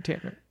for you,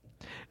 Tanner.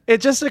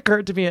 It just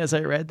occurred to me as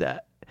I read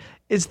that.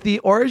 Is the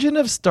origin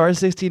of Star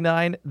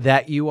 69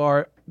 that you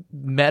are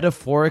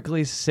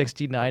metaphorically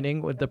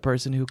 69ing with the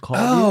person who called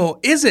you? Oh,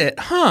 is it?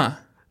 Huh.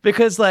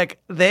 Because,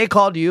 they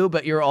called you,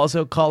 but you're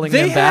also calling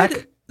them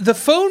back? The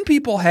phone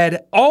people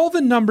had all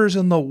the numbers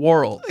in the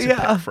world to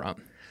pick from.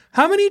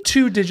 How many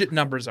 2-digit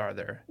numbers are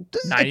there?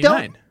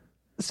 99.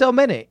 So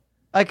many.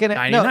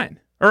 99.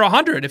 Or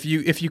 100 if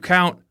you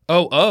count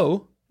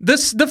 00.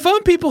 The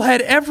phone people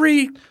had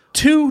every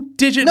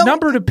 2-digit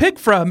number to pick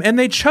from, and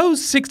they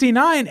chose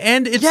 69,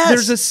 and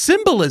there's a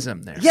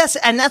symbolism there. Yes,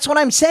 and that's what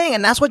I'm saying,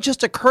 and that's what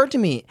just occurred to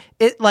me.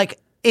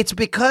 It's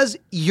because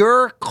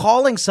you're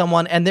calling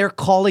someone and they're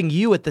calling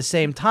you at the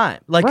same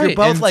time. You're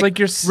both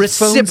you're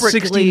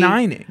reciprocally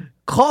 69ing.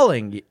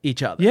 calling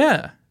each other.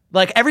 Yeah.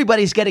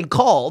 Everybody's getting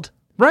called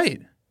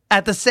right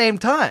at the same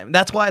time.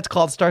 That's why it's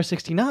called Star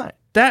 69.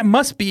 That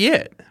must be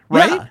it,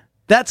 right?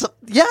 Yeah,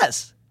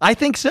 yes. I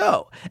think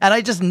so. And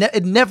I just,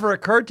 it never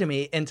occurred to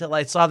me until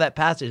I saw that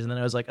passage. And then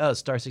I was like, oh,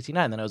 Star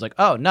 69. And then I was like,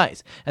 oh,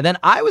 nice. And then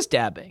I was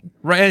dabbing.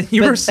 Right. And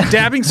you were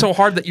dabbing so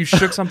hard that you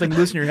shook something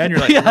loose in your head.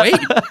 And you're like, wait.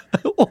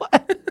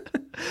 What?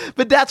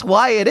 But that's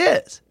why it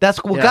is.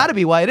 That's got to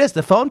be why it is.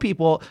 The phone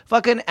people,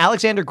 fucking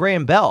Alexander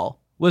Graham Bell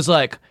was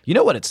like, you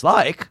know what it's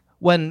like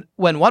when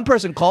one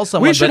person calls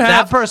someone, but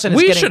that person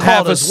is getting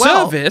called as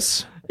well. We should have a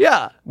service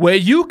where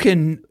you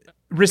can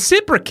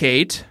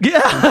reciprocate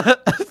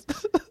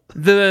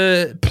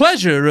the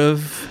pleasure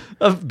of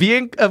of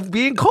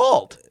being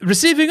called.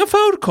 Receiving a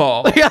phone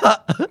call Yeah.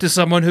 to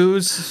someone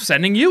who's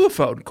sending you a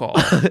phone call.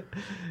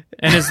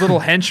 And his little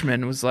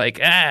henchman was like,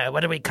 what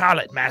do we call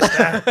it,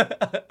 master?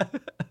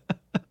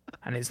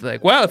 And he's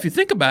like, well, if you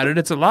think about it,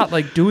 it's a lot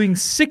like doing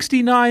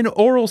 69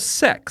 oral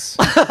sex.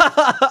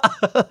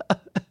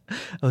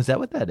 Oh, is that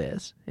what that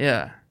is?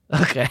 Yeah.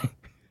 Okay.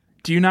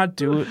 Do you not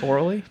do it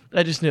orally?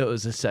 I just knew it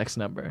was a sex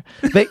number.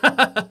 But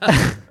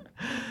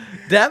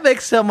that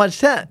makes so much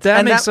sense. That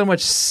And makes so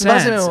much sense.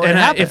 must have been what And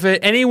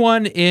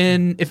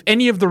happened. if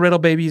any of the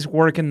Riddlebabies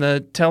work in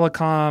the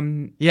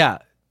telecom Yeah.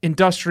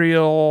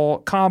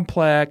 industrial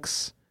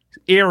complex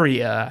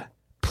area,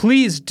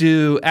 please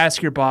do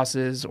ask your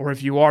bosses, or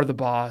if you are the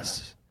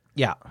boss,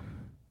 Yeah.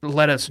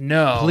 let us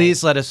know.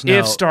 Please let us know.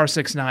 If star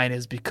 69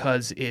 is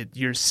because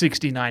you're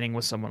 69ing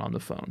with someone on the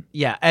phone.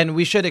 Yeah, and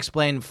we should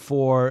explain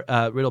for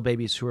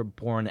Riddlebabies who were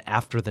born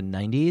after the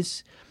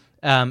 90s.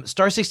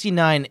 Star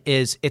 69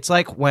 it's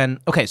like when,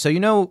 okay, so you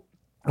know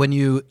when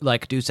you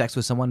like do sex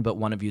with someone but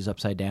one of you's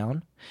upside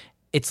down?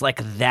 It's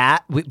like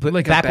that. But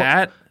Like a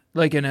bat?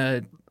 Like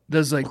in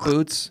those like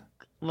boots?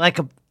 Like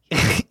a,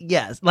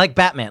 yes, like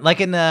Batman,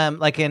 like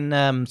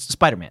in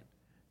Spider-Man,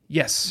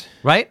 Yes.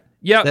 right?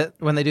 Yep.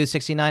 When they do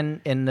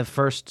 69 in the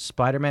first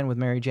Spider-Man with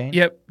Mary Jane?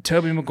 Yep.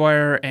 Tobey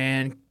Maguire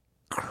and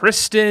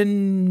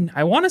Kristen,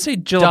 I want to say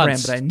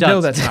Gillibrand, but I know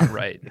Dunst. that's not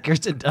right.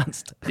 Kirsten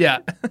Dunst. Yeah.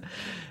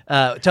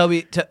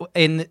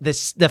 In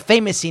the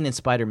famous scene in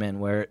Spider-Man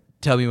where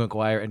Tobey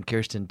Maguire and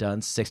Kirsten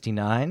Dunst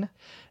 69,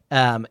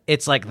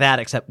 it's like that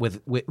except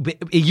with it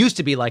used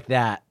to be like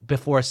that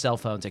before cell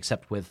phones,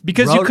 except with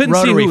Because you couldn't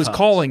see rotary who was phones.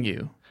 calling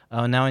you.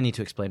 Oh, now I need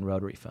to explain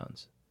rotary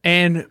phones.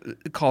 And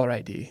caller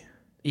ID.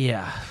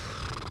 Yeah.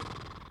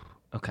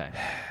 Okay.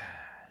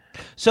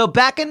 So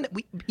back in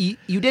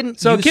you didn't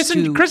So used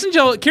to, Kirsten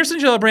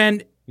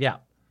Gillibrand, yeah.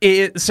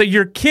 so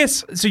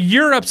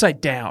you're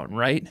upside down,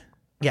 right?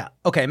 Yeah.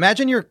 Okay.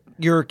 Imagine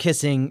you're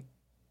kissing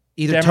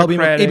either Tobey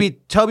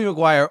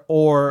Maguire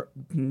or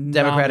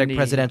Democratic Nominee.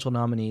 presidential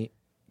nominee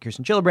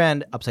Kirsten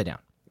Gillibrand upside down,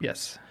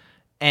 Yes.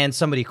 and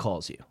somebody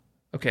calls you.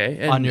 Okay.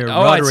 And, On your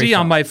I rotary see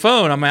on phone. my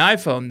phone, on my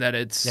iPhone, that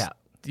it's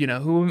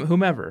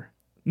whomever.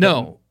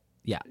 No,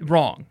 Yeah.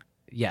 wrong.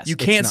 Yes. You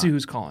it's can't not. see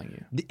who's calling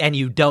you. and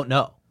you don't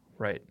know.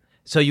 Right.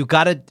 So you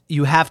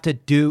have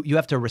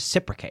to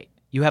reciprocate.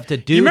 You have to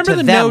do You remember to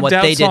the them No what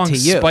Doubt they did song to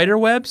you.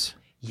 Spiderwebs?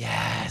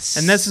 Yes.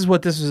 And this is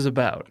what this was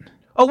about.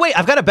 Oh wait,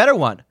 I've got a better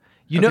one.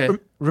 You Okay. know,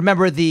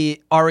 remember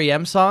the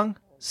REM song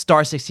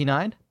Star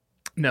 69?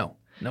 No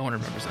one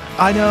remembers that.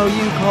 I know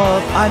you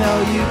called, I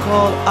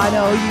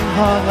know you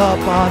hung up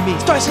on me.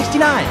 Star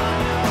 69.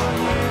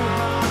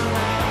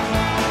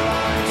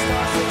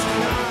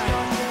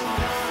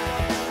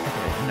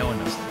 No one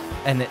knows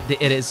that. And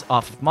it is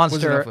off of Was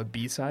Monster, it off a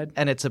B-side?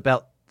 and it's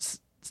about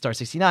Star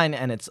 69,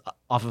 and it's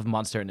off of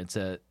Monster, and it's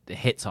a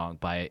hit song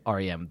by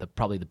REM,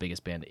 probably the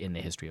biggest band in the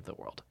history of the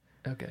world.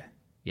 Okay.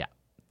 Yeah.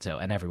 So,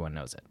 and everyone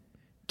knows it.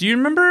 Do you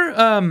remember,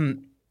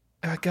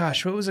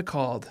 what was it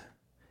called?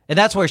 And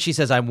that's where she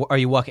says, "Are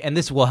you walking?" And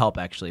this will help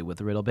actually with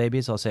the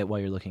Riddlebabies. I'll say it while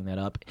you're looking that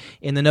up.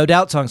 In the No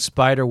Doubt song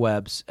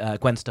 "Spiderwebs,"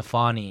 Gwen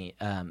Stefani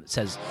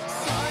says,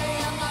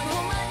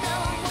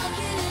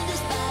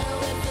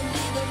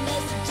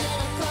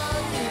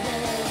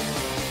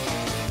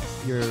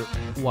 "You're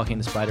walking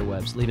the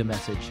spiderwebs. Leave a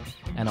message,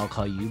 and I'll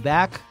call you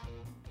back."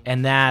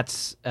 And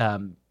that's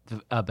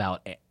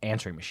about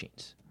answering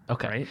machines.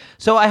 Okay. Right.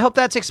 So I hope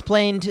that's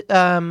explained.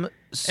 And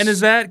is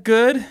that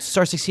good?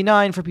 Star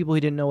 69 for people who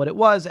didn't know what it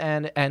was,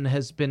 and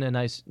has been a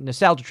nice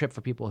nostalgia trip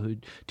for people who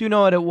do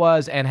know what it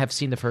was and have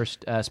seen the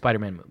first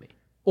Spider-Man movie.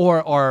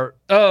 Or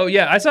Oh,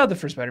 yeah. I saw the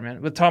first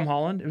Spider-Man with Tom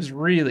Holland. It was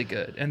really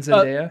good. And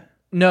Zendaya.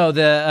 no,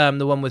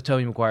 the one with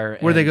Tobey Maguire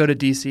Where and they go to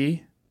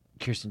D.C.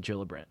 Kirsten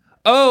Gillibrand.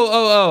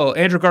 Oh.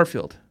 Andrew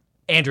Garfield.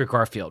 Andrew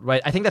Garfield,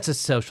 right? I think that's a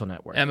Social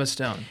Network. Emma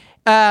Stone.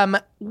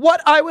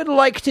 What I would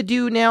like to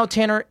do now,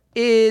 Tanner,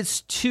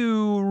 is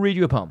to read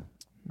you a poem.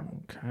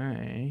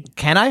 Okay.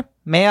 Can I?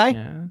 May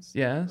I?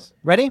 Yes.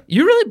 Ready?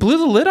 You really blew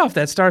the lid off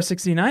that Star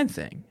 69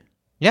 thing.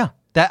 Yeah.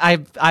 That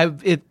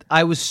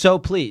I was so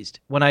pleased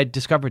when I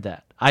discovered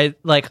that. I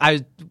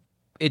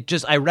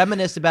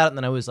reminisced about it, and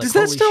then I was like, Does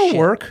that holy still shit.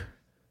 work?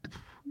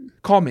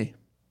 Call me.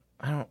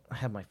 I don't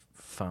have my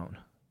phone.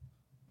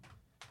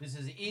 This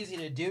is easy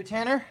to do,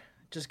 Tanner.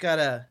 Just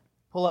gotta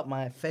pull up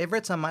my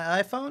favorites on my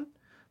iPhone,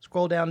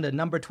 scroll down to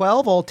number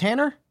 12, old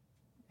Tanner,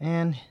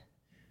 and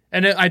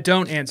I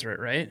don't answer it,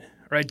 right?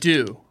 Or I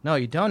do. no,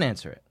 you don't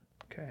answer it.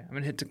 Okay. I'm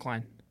going to hit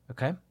decline.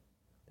 Okay.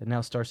 Then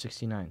now star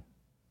 69.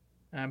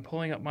 I'm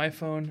pulling up my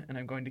phone, and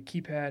I'm going to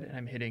keypad, and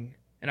I'm hitting,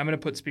 and I'm going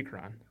to put speaker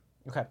on.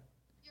 Okay.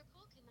 Your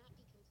call cannot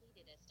be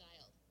completed as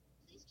dialed.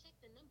 Please check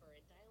the number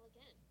and dial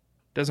again.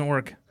 Doesn't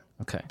work.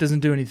 Okay. Doesn't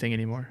do anything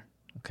anymore.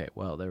 Okay.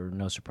 Well, there were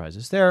no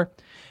surprises there.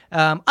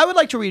 I would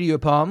like to read you a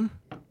poem.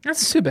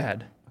 That's too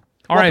bad.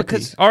 Well, R.I.P.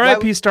 because-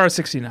 R.I.P. Star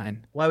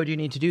 69. Why would you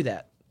need to do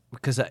that?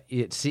 Because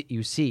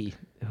you see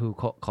who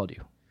called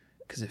you.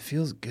 Because it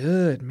feels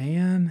good,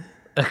 man.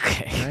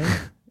 Okay. Right?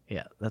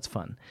 Yeah, that's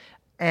fun.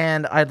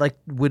 And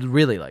would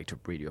really like to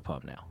read you a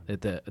poem now.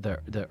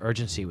 The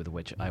urgency with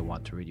which I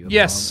want to read you a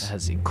Yes. poem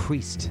has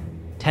increased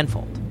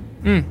tenfold.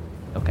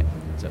 Okay,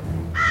 so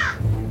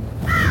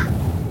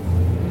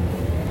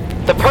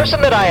The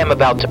person that I am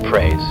about to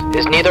praise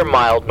is neither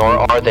mild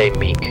nor are they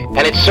meek, and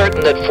it's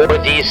certain that for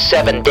these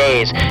 7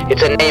 days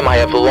it's a name I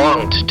have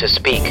longed to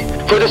speak.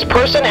 For this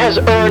person has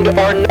earned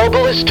our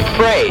noblest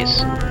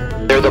phrase.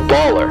 They're the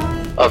baller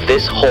of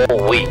this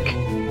whole week.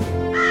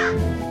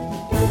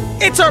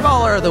 it's our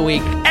baller of the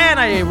week, and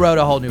I wrote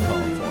a whole new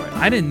poem for it.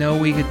 I didn't know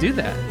we could do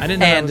that. I didn't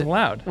know that was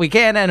allowed. We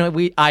can,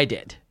 and I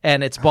did,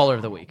 and it's baller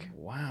of the week.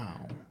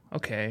 Wow.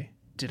 Okay.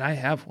 Did I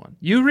have one?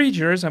 You read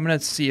yours. I'm going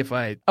to see if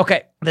I...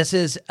 Okay, this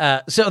is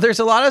so. There's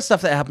a lot of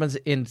stuff that happens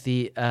in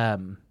the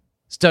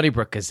Stony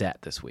Brook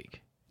Gazette this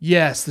week.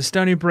 Yes, the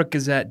Stony Brook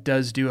Gazette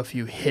does do a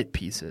few hit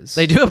pieces.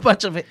 They do a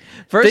bunch of it.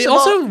 They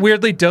also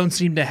weirdly don't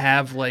seem to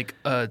have like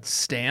a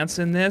stance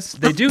in this.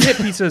 They do hit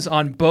pieces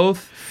on both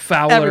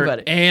Fowler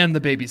Everybody. and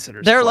the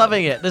Babysitters They're Club.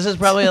 loving it. This is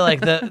probably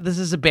like this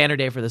is a banner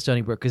day for the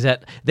Stony Brook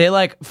Gazette. They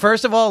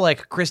first of all,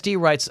 Christy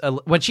writes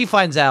when she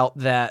finds out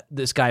that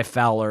this guy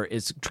Fowler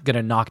is going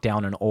to knock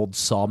down an old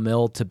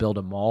sawmill to build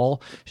a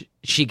mall.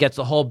 She gets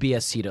the whole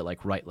BSC to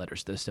write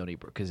letters to the Stony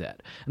Brook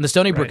Gazette, and the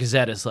Stony Brook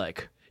Gazette is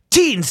like,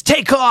 teens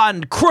take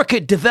on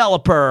crooked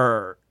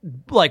developer,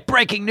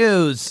 breaking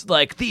news,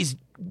 these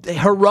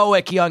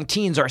heroic young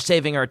teens are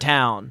saving our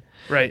town.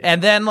 Right.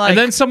 And then and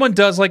then someone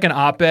does an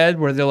op-ed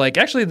where they're like,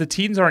 actually the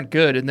teens aren't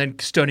good, and then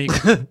Stony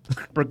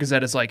Brook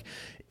Gazette is like,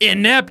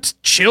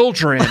 inept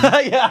children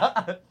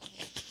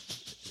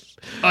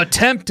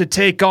attempt to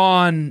take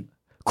on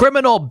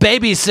criminal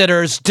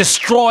babysitters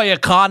destroy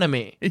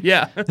economy.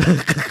 Yeah.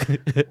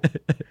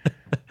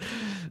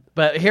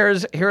 But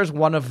here's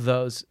one of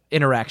those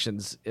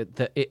interactions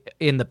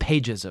in the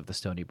pages of the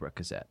Stony Brook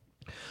Gazette.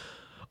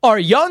 Are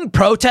young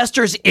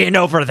protesters in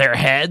over their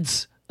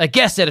heads? A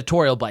guest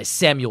editorial by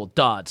Samuel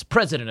Dodds,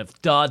 president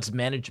of Dodds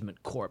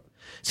Management Corp.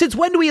 Since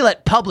when do we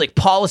let public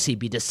policy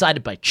be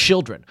decided by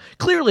children?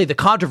 Clearly, the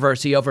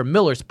controversy over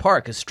Miller's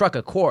Park has struck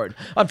a chord.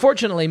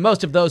 Unfortunately,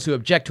 most of those who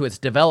object to its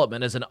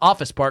development as an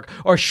office park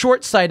are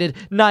short-sighted,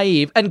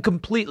 naive, and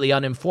completely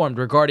uninformed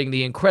regarding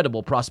the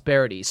incredible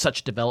prosperity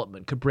such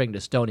development could bring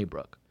to Stony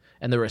Brook.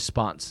 And the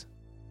response.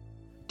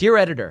 Dear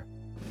editor,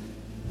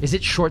 is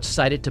it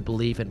short-sighted to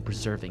believe in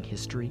preserving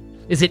history?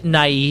 Is it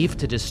naive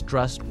to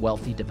distrust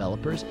wealthy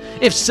developers?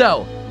 If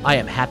so, I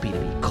am happy to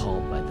be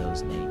called by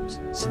those names.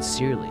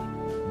 Sincerely,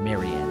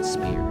 Mary Ann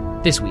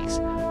Spear. This week's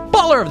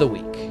Baller of the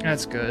Week.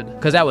 That's good.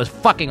 Because that was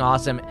fucking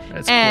awesome.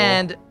 That's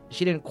and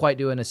she didn't quite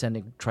do an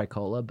ascending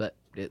tricola, but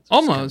it's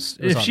Almost.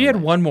 it was If on she the had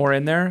way. one more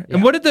in there. Yeah.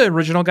 And what did the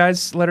original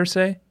guy's letter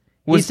say?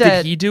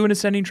 Did he do an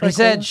ascending tricola? He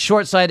said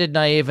short-sighted,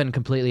 naive, and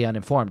completely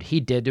uninformed. He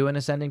did do an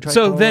ascending tricola.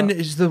 So then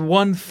is the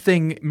one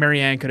thing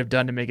Marianne could have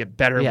done to make it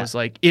better was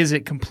is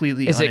it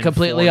completely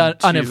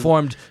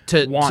uninformed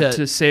to want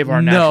to save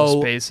our natural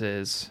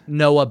spaces?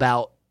 Know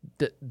about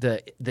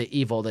the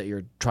evil that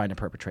you're trying to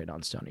perpetrate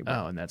on Stony Brook.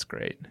 Oh, and that's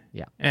great.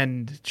 Yeah.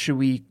 And should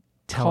we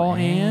call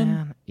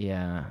Anne?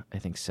 Yeah, I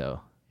think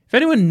so. If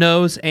anyone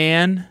knows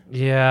Anne,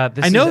 yeah,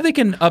 I know they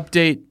can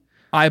update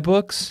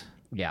iBooks.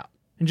 Yeah.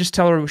 And just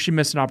tell her she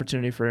missed an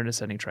opportunity for an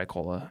ascending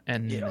tricola.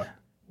 And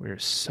we're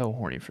so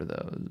horny for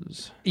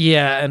those.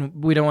 Yeah,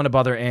 and we don't want to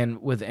bother Anne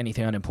with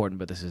anything unimportant,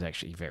 but this is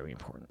actually very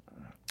important.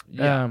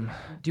 Yeah.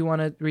 Do you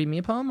want to read me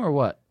a poem or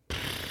what?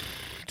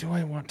 Do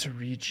I want to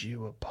read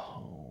you a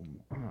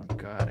poem? Oh,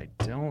 God, I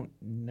don't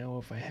know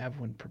if I have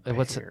one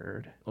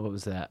prepared. What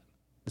was that?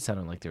 It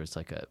sounded like there was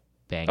a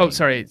bang. Oh,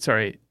 sorry.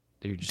 I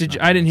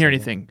didn't hear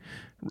anything.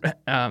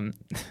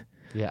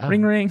 Yeah.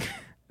 Ring, ring.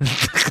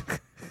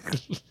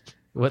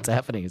 What's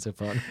happening? Is it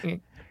phone?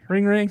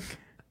 Ring, ring.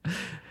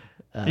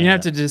 You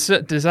have to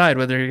decide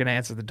whether you're going to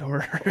answer the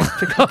door or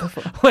pick up the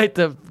phone. Wait,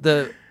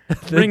 the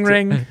ring,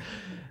 ring.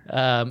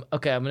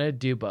 Okay, I'm going to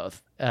do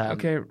both.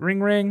 Okay,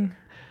 ring, ring.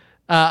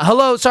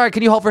 Hello, sorry,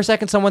 can you hold for a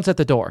second? Someone's at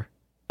the door.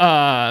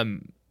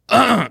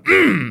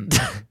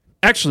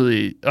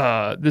 Actually,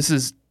 this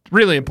is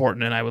really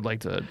important, and I would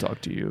like to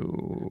talk to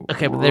you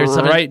there's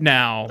right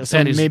now.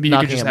 And maybe you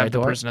could just have the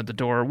door. person at the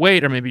door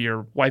wait, or maybe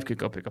your wife could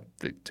go pick up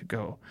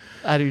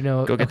I don't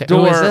know. Go get the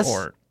Who door. is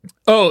this?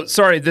 Oh,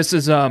 sorry. This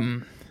is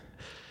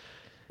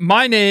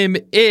my name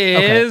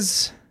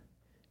is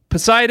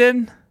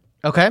Poseidon.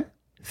 Okay.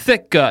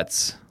 Thick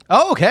Guts.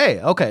 Oh,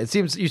 okay. Okay.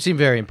 You seem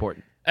very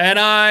important. And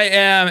I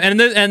am,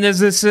 and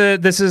this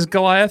is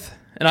Goliath,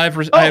 and I've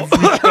reached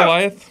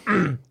Goliath.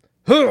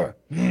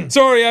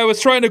 Sorry, I was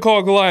trying to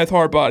call Goliath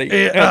Hardbody.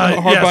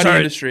 Hardbody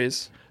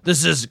Industries.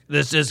 This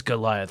is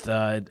Goliath.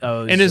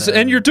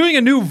 And you're doing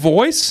a new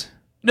voice?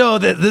 No,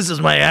 this is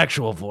my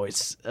actual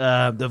voice.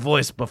 The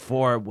voice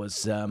before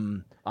was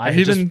Have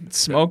you been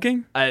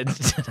smoking? I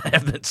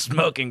have been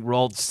smoking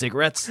rolled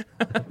cigarettes.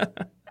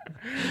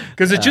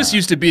 Because it just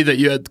used to be that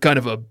you had kind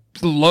of a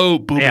low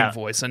booming Yeah.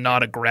 voice and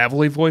not a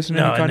gravelly voice in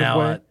any kind of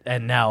way.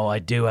 And now I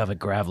do have a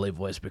gravelly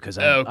voice because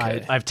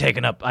Okay. I've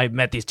taken up. I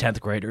met these 10th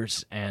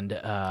graders, and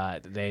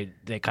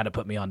they kind of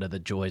put me onto the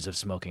joys of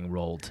smoking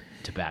rolled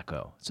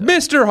tobacco. So,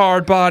 Mr.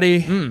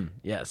 Hardbody,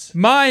 yes.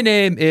 my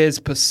name is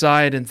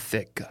Poseidon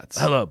Thickguts.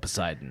 Hello,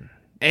 Poseidon.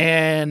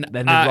 And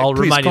Then I'll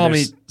please remind you call me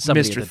there's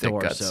somebody Mr. at the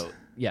door. Thickguts. So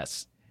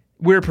yes,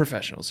 We're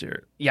professionals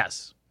here.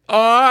 yes.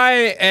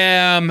 I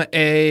am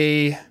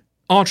a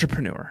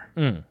entrepreneur,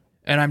 Mm.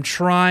 and I'm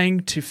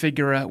trying to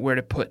figure out where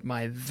to put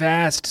my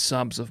vast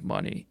sums of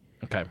money.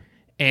 Okay.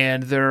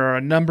 And there are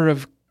a number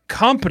of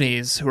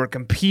companies who are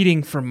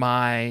competing for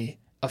my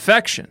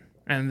affection,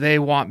 and they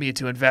want me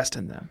to invest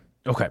in them.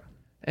 Okay.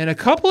 And a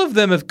couple of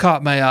them have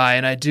caught my eye,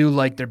 and I do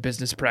like their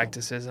business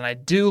practices, and I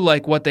do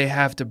like what they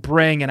have to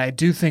bring, and I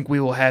do think we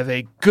will have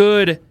a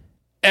good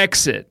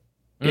exit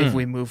if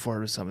we move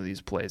forward with some of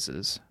these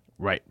places.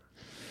 Right.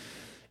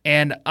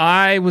 And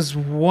I was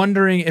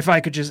wondering if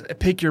I could just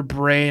pick your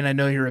brain. I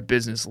know you're a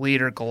business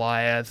leader,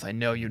 Goliath. I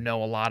know you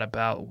know a lot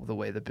about the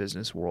way the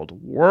business world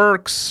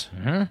works.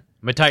 I'm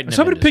a titan.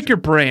 So I'm going to pick your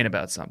brain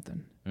about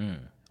something.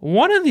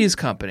 One of these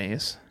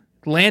companies,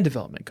 land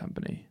development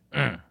company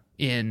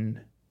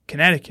in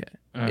Connecticut.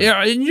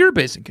 Yeah, and you're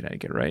based in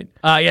Connecticut, right?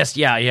 Yes.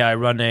 Yeah. I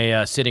run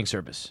a sitting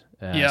service.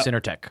 Yep.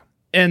 Cinertech.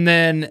 And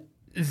then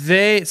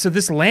so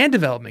this land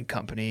development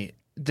company,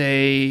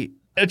 they're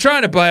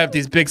trying to buy up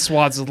these big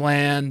swaths of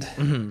land.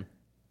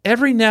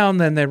 Every now and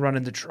then they run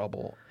into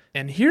trouble.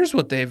 And here's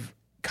what they've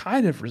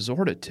kind of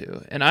resorted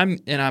to. And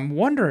I'm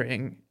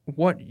wondering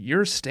what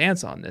your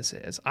stance on this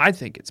is. I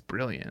think it's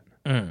brilliant.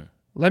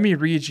 Let me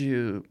read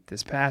you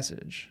this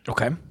passage.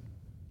 Okay.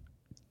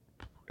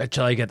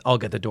 I'll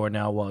get the door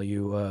now while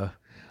you.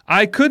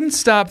 I couldn't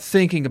stop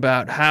thinking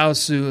about how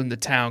soon the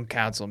town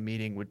council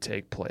meeting would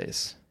take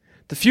place.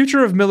 The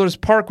future of Miller's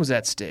Park was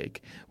at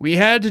stake. We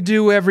had to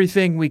do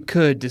everything we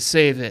could to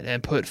save it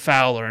and put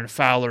Fowler, and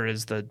Fowler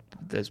is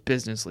this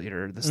business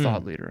leader, this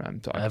thought leader I'm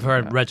talking about. I've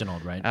heard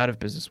Reginald, right? Out of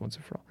business once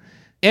and for all.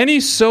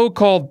 Any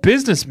so-called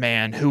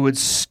businessman who would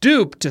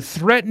stoop to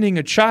threatening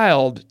a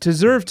child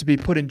deserved to be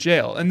put in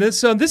jail. And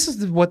this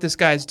is what this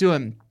guy's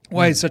doing.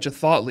 Why he's such a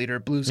thought leader,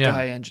 blue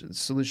sky engine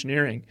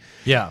solutioneering.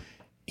 Yeah.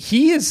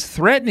 He is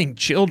threatening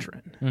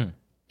children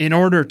in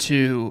order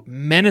to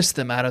menace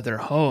them out of their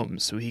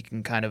homes so he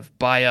can kind of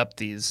buy up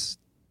these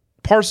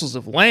parcels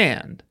of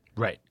land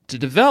Right. to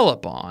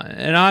develop on.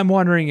 And I'm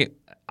wondering,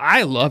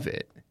 I love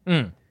it.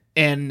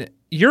 And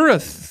you're a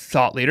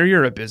thought leader,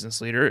 you're a business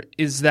leader.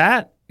 Is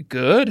that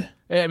good?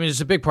 I mean,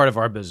 it's a big part of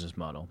our business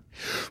model.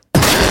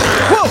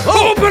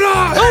 Open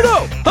up! Oh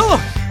no!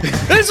 Oh!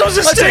 This was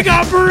a sting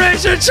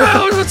operation.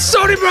 Child with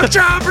Stony Brook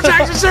Child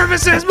Protection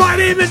Services. My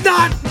name is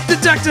not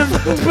Detective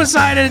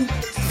Poseidon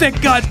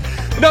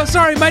Thickgut. No,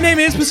 sorry, my name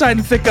is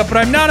Poseidon Thickgut, but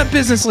I'm not a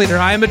business leader.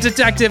 I am a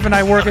detective, and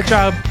I work at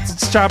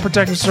Child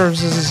Protection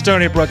Services in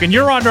Stony Brook. And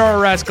you're under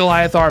arrest,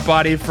 Goliath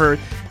Hardbody, for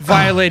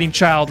violating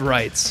child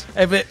rights.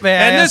 And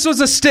this was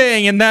a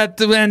sting, and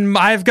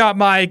I've got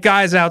my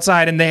guys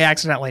outside, and they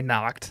accidentally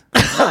knocked.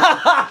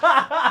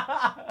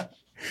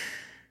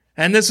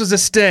 And this was a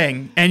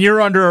sting, and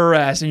you're under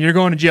arrest, and you're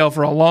going to jail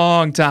for a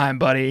long time,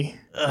 buddy.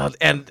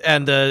 And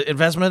the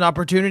investment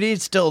opportunity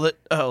still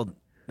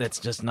that's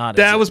just not.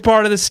 That was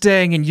part of the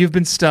sting, and you've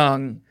been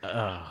stung.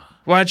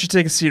 Why don't you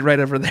take a seat right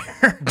over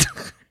there?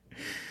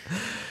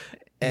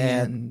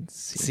 and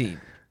see.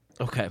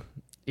 Okay.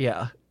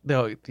 Yeah.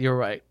 No, you're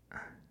right.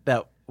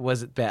 That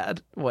wasn't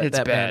bad. What It's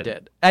that man bad.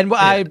 did. And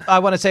I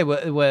want to say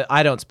what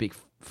I don't speak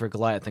for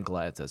Goliath, and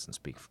Goliath doesn't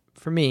speak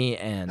for me.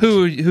 And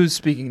Who's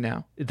speaking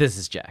now? This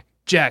is Jack.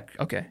 Jack.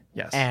 Okay.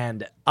 Yes.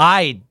 And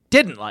I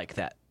didn't like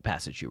that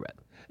passage you read.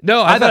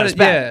 No, I thought it was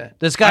bad. Yeah.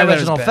 This guy, I thought it was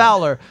Reginald bad.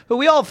 Fowler, who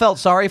we all felt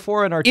sorry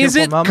for in our Is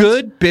tearful it moments.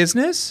 good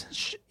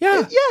business?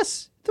 Yeah.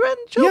 Yes.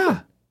 Threaten children. Yeah.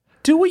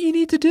 Do what you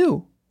need to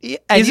do. Yeah.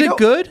 And Is you it know-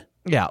 good?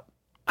 Yeah.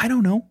 I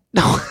don't know.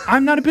 No.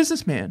 I'm not a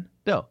businessman.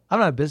 No. I'm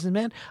not a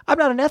businessman. I'm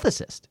not an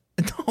ethicist.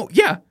 No.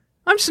 Yeah.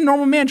 I'm just a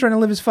normal man trying to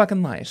live his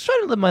fucking life. Just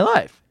trying to live my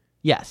life.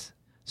 Yes.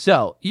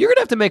 So you're going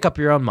to have to make up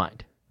your own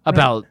mind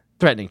about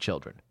threatening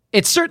children.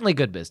 It's certainly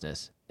good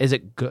business. Is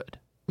it good?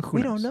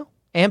 We don't know.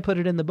 Anne put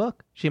it in the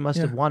book. She must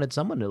have wanted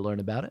someone to learn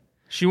about it.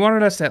 She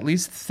wanted us to at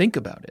least think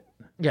about it.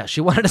 Yeah,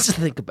 she wanted us to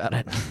think about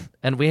it.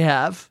 And we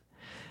have.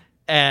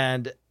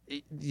 And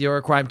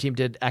your crime team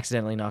did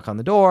accidentally knock on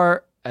the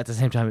door at the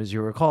same time as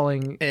you were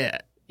calling. Yeah.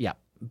 Yeah.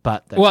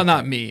 But that's Well, okay.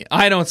 not me.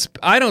 I don't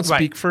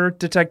speak for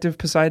Detective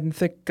Poseidon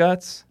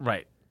Thickguts,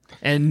 Right.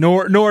 and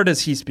nor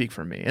does he speak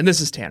for me. And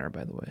this is Tanner,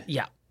 by the way.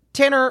 Yeah.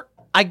 Tanner,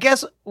 I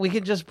guess we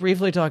can just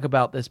briefly talk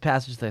about this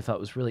passage that I thought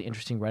was really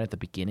interesting right at the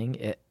beginning.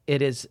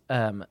 It is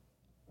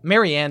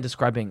Mary Ann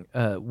describing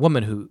a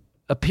woman who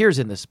appears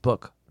in this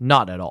book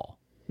not at all.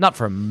 Not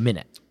for a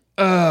minute.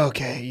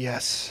 Okay,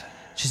 yes.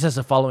 She says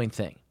the following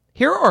thing.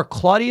 Here are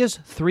Claudia's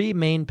three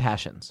main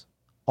passions.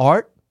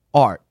 Art,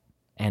 art,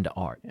 and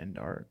art. And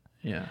art.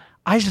 Yeah.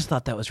 I just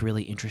thought that was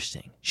really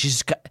interesting.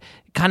 She's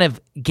kind of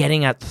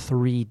getting at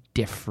three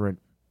different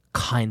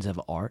kinds of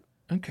art.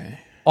 Okay.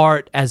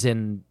 Art as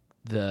in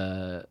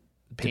the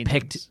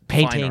Paintings.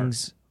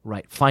 paintings,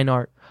 right? Fine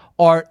art.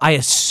 Art, I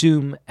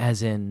assume,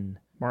 as in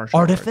Martial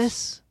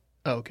artifice.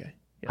 arts. Oh, okay.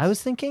 Yes. I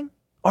was thinking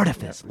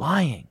artifice,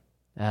 lying.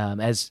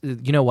 As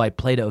you know, why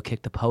Plato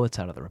kicked the poets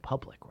out of the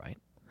Republic, right?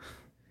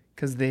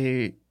 Because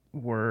they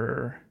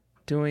were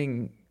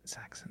doing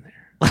sex in there.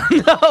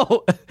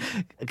 No,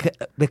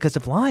 because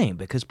of lying.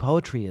 Because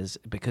poetry is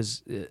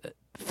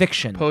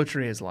fiction.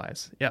 Poetry is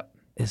lies. Yep.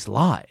 Is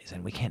lies,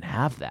 and we can't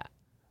have that.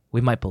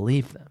 We might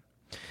believe them.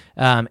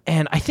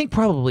 And I think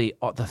probably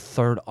the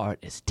third art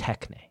is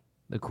techne,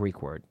 the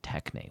Greek word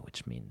techne,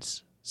 which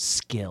means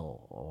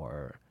skill,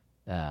 or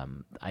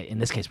in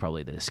this case,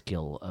 probably the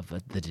skill of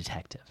the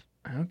detective.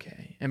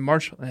 Okay. And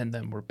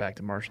then we're back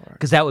to martial arts.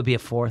 Because that would be a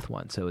fourth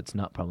one, so it's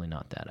probably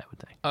not that, I would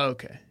think.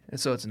 Okay. And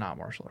so it's not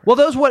martial arts. Well,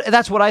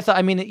 that's what I thought.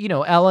 I mean,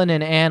 Ellen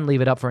and Anne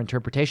leave it up for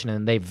interpretation,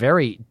 and they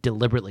very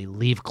deliberately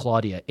leave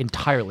Claudia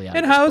entirely out.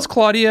 And of this how is book.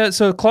 Claudia?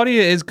 So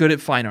Claudia is good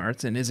at fine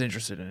arts and is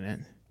interested in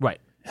it.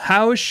 Right.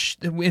 How is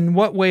in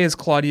what way is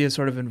Claudia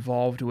sort of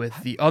involved with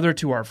the other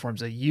two art forms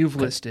that you've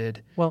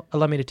listed? Well,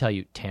 allow me to tell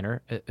you,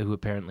 Tanner, who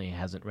apparently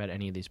hasn't read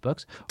any of these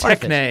books,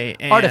 Techne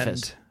and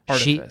artifice.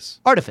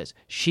 artifice.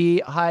 She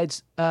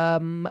hides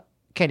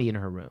candy in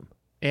her room.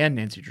 And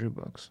Nancy Drew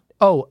books.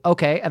 Oh,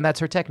 okay, and that's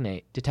her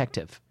techne,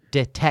 detective.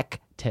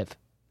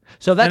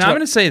 So that's And I'm going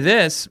to say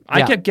this. I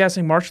Yeah. kept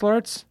guessing martial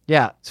arts.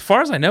 yeah. As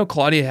far as I know,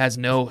 Claudia has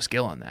no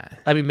skill on that.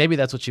 I mean, maybe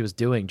that's what she was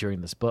doing during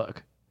this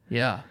book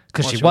Yeah.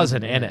 because Well, she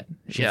wasn't in it.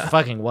 She Yeah.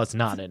 fucking was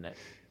not in it.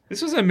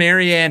 This was a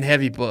Marianne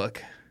heavy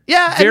book.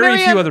 Yeah, and Very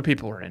Marianne- few other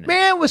people were in it.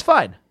 Marianne was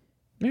fine.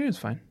 Maybe it was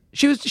fine.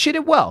 She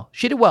did well.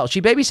 She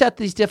babysat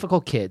these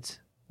difficult kids,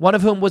 one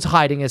of whom was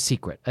hiding a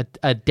secret,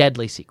 a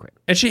deadly secret.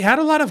 And she had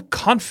a lot of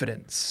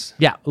confidence.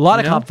 Yeah, a lot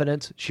of know?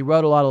 confidence. She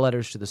wrote a lot of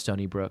letters to the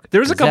Stony Brook. There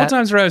was a 'Cause couple that-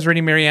 times where I was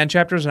reading Marianne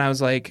chapters and I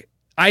was like,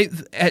 I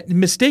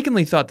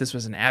mistakenly thought this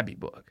was an Abby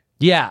book.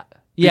 Yeah.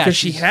 Because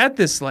she she's had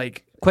this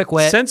like quick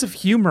wit. sense of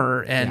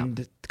humor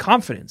and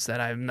confidence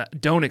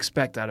that don't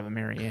expect out of a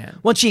Marianne.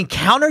 When she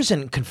encounters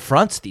and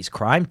confronts these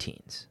crime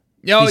teens,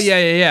 Oh,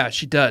 yeah.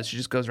 She does. She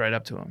just goes right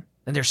up to him.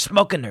 and they're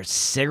smoking their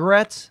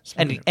cigarettes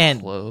and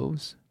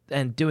Clothes.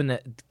 doing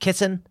the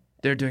kissing.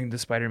 They're doing the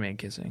Spider-Man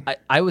kissing.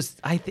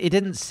 It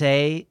didn't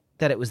say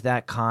that it was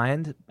that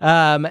kind.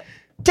 Tanner,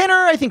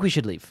 I think we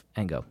should leave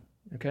and go.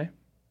 Okay.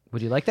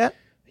 Would you like that?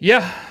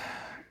 Yeah.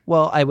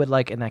 Well, I would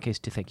like, in that case,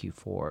 to thank you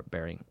for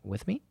bearing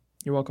with me.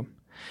 You're welcome.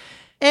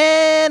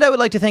 And I would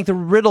like to thank the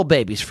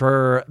Riddlebabies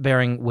for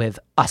bearing with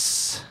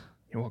us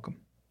You're welcome.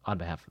 on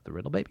behalf of the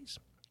Riddlebabies.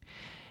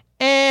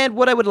 And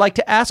what I would like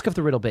to ask of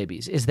the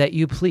Riddlebabies is that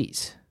you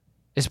please,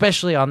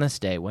 especially on this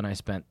day when I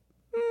spent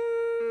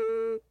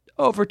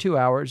over 2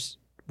 hours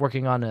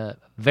working on a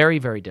very,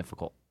 very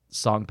difficult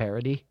song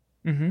parody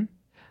Mm-hmm.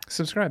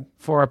 Subscribe.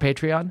 for our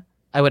Patreon,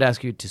 I would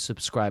ask you to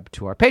subscribe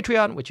to our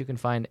Patreon, which you can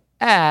find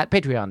at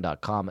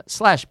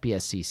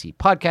patreon.com/BSCC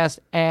podcast.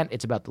 And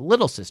it's about the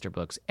Little Sister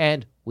books,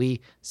 and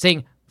we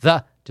sing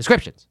the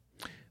descriptions.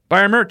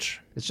 Buy our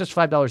merch. It's just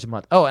 $5 a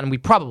month. Oh, and we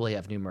probably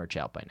have new merch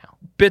out by now.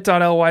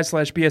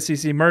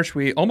 bit.ly/BSCC merch.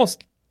 We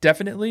almost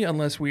definitely,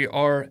 unless we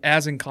are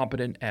as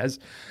incompetent as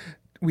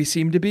we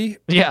seem to be,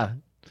 Yeah.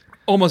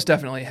 almost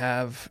definitely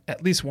have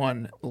at least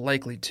one,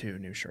 likely two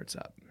new shirts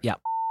up. Yeah.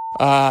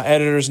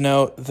 Editor's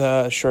note,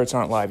 the shirts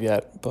aren't live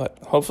yet, but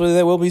hopefully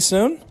they will be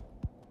soon.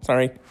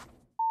 Sorry.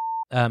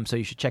 So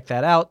you should check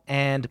that out.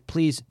 And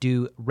please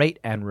do rate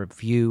and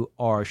review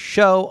our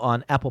show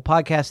on Apple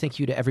Podcasts. Thank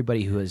you to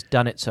everybody who has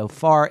done it so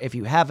far. If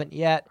you haven't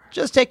yet,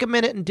 just take a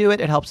minute and do it.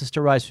 It helps us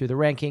to rise through the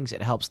rankings.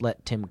 It helps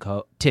let Tim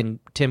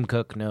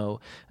Cook know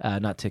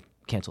not to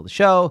cancel the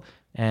show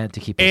and to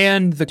keep us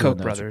And the doing Koch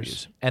those brothers.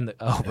 reviews. And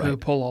Who right.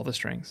 pull all the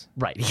strings.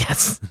 Right,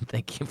 yes.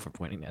 Thank you for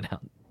pointing that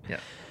out. Yeah.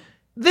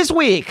 This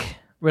week,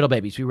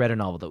 Riddlebabies, we read a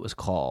novel that was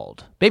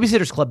called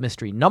Babysitter's Club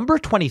Mystery number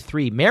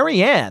 23,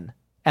 Marianne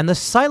and the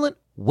Silent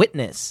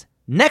Witness.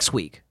 Next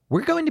week,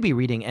 we're going to be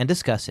reading and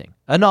discussing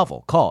a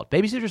novel called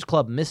Babysitter's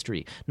Club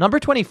Mystery number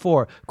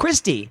 24,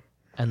 Christy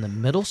and the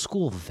Middle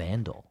School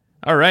Vandal.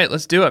 All right,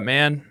 let's do it,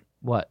 man.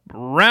 What?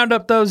 Round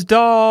up those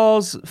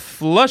dolls,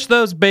 flush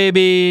those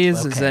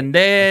babies. Okay.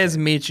 Zendaya,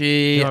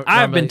 Michi.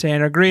 I've been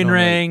Tanner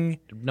Greenring.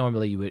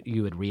 Normally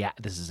you would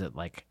react. This is it,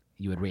 like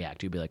you would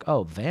react. You'd be like,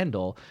 "Oh,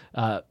 Vandal."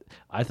 I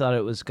thought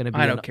it was going to be.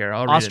 I don't care.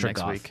 I'll read it next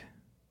Ostrogoth. week.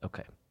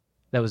 Okay,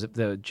 that was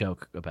the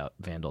joke about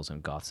Vandals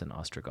and Goths and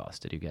Ostrogoths.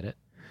 Did you get it?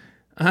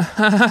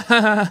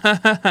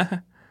 Okay.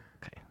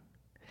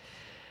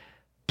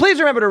 Please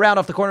remember to round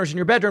off the corners in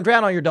your bedroom,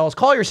 drown all your dolls,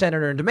 call your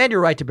senator, and demand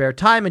your right to bear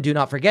time. And do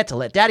not forget to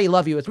let Daddy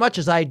love you as much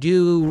as I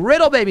do.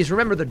 Riddlebabies,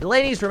 remember the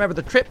Delaney's, remember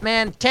the Trip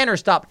Man. Tanner,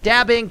 stop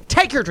dabbing.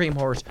 Take your dream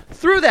horse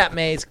through that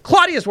maze.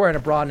 Claudia's wearing a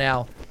bra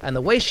now. And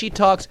the way she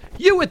talks,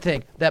 you would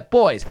think that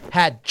boys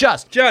had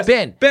just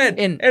been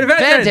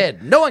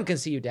invented. No one can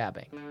see you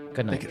dabbing.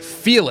 Good I night. can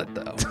feel it,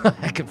 though.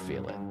 I can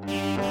feel it.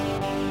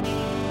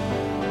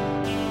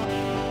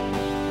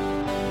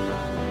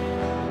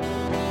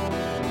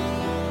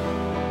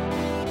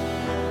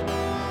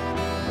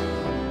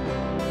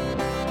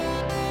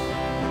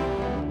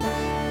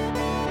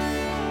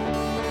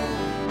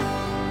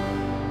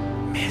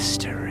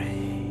 History.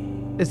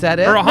 Is that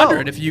it? Or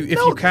 100 No. if you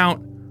No,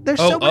 count. There's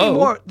so many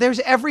more.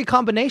 There's every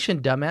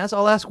combination, dumbass.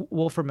 I'll ask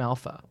Wolfram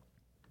Alpha.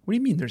 What do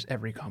you mean there's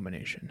every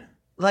combination?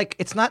 Like,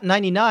 it's not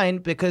 99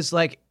 because,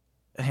 like,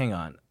 hang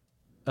on.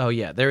 Oh,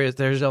 yeah,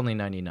 there's only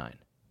 99.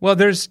 Well,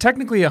 there's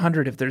technically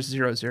 100 if there's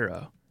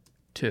 00,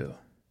 too.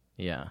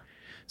 Yeah.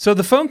 So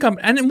the phone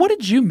company, and what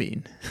did you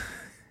mean?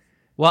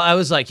 Well, I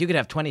was like, you could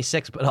have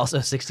 26, but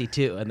also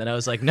 62. And then I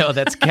was like, no,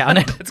 that's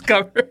counted. It's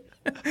covered.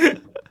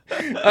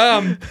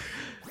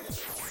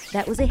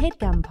 That was a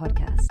HeadGum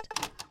podcast.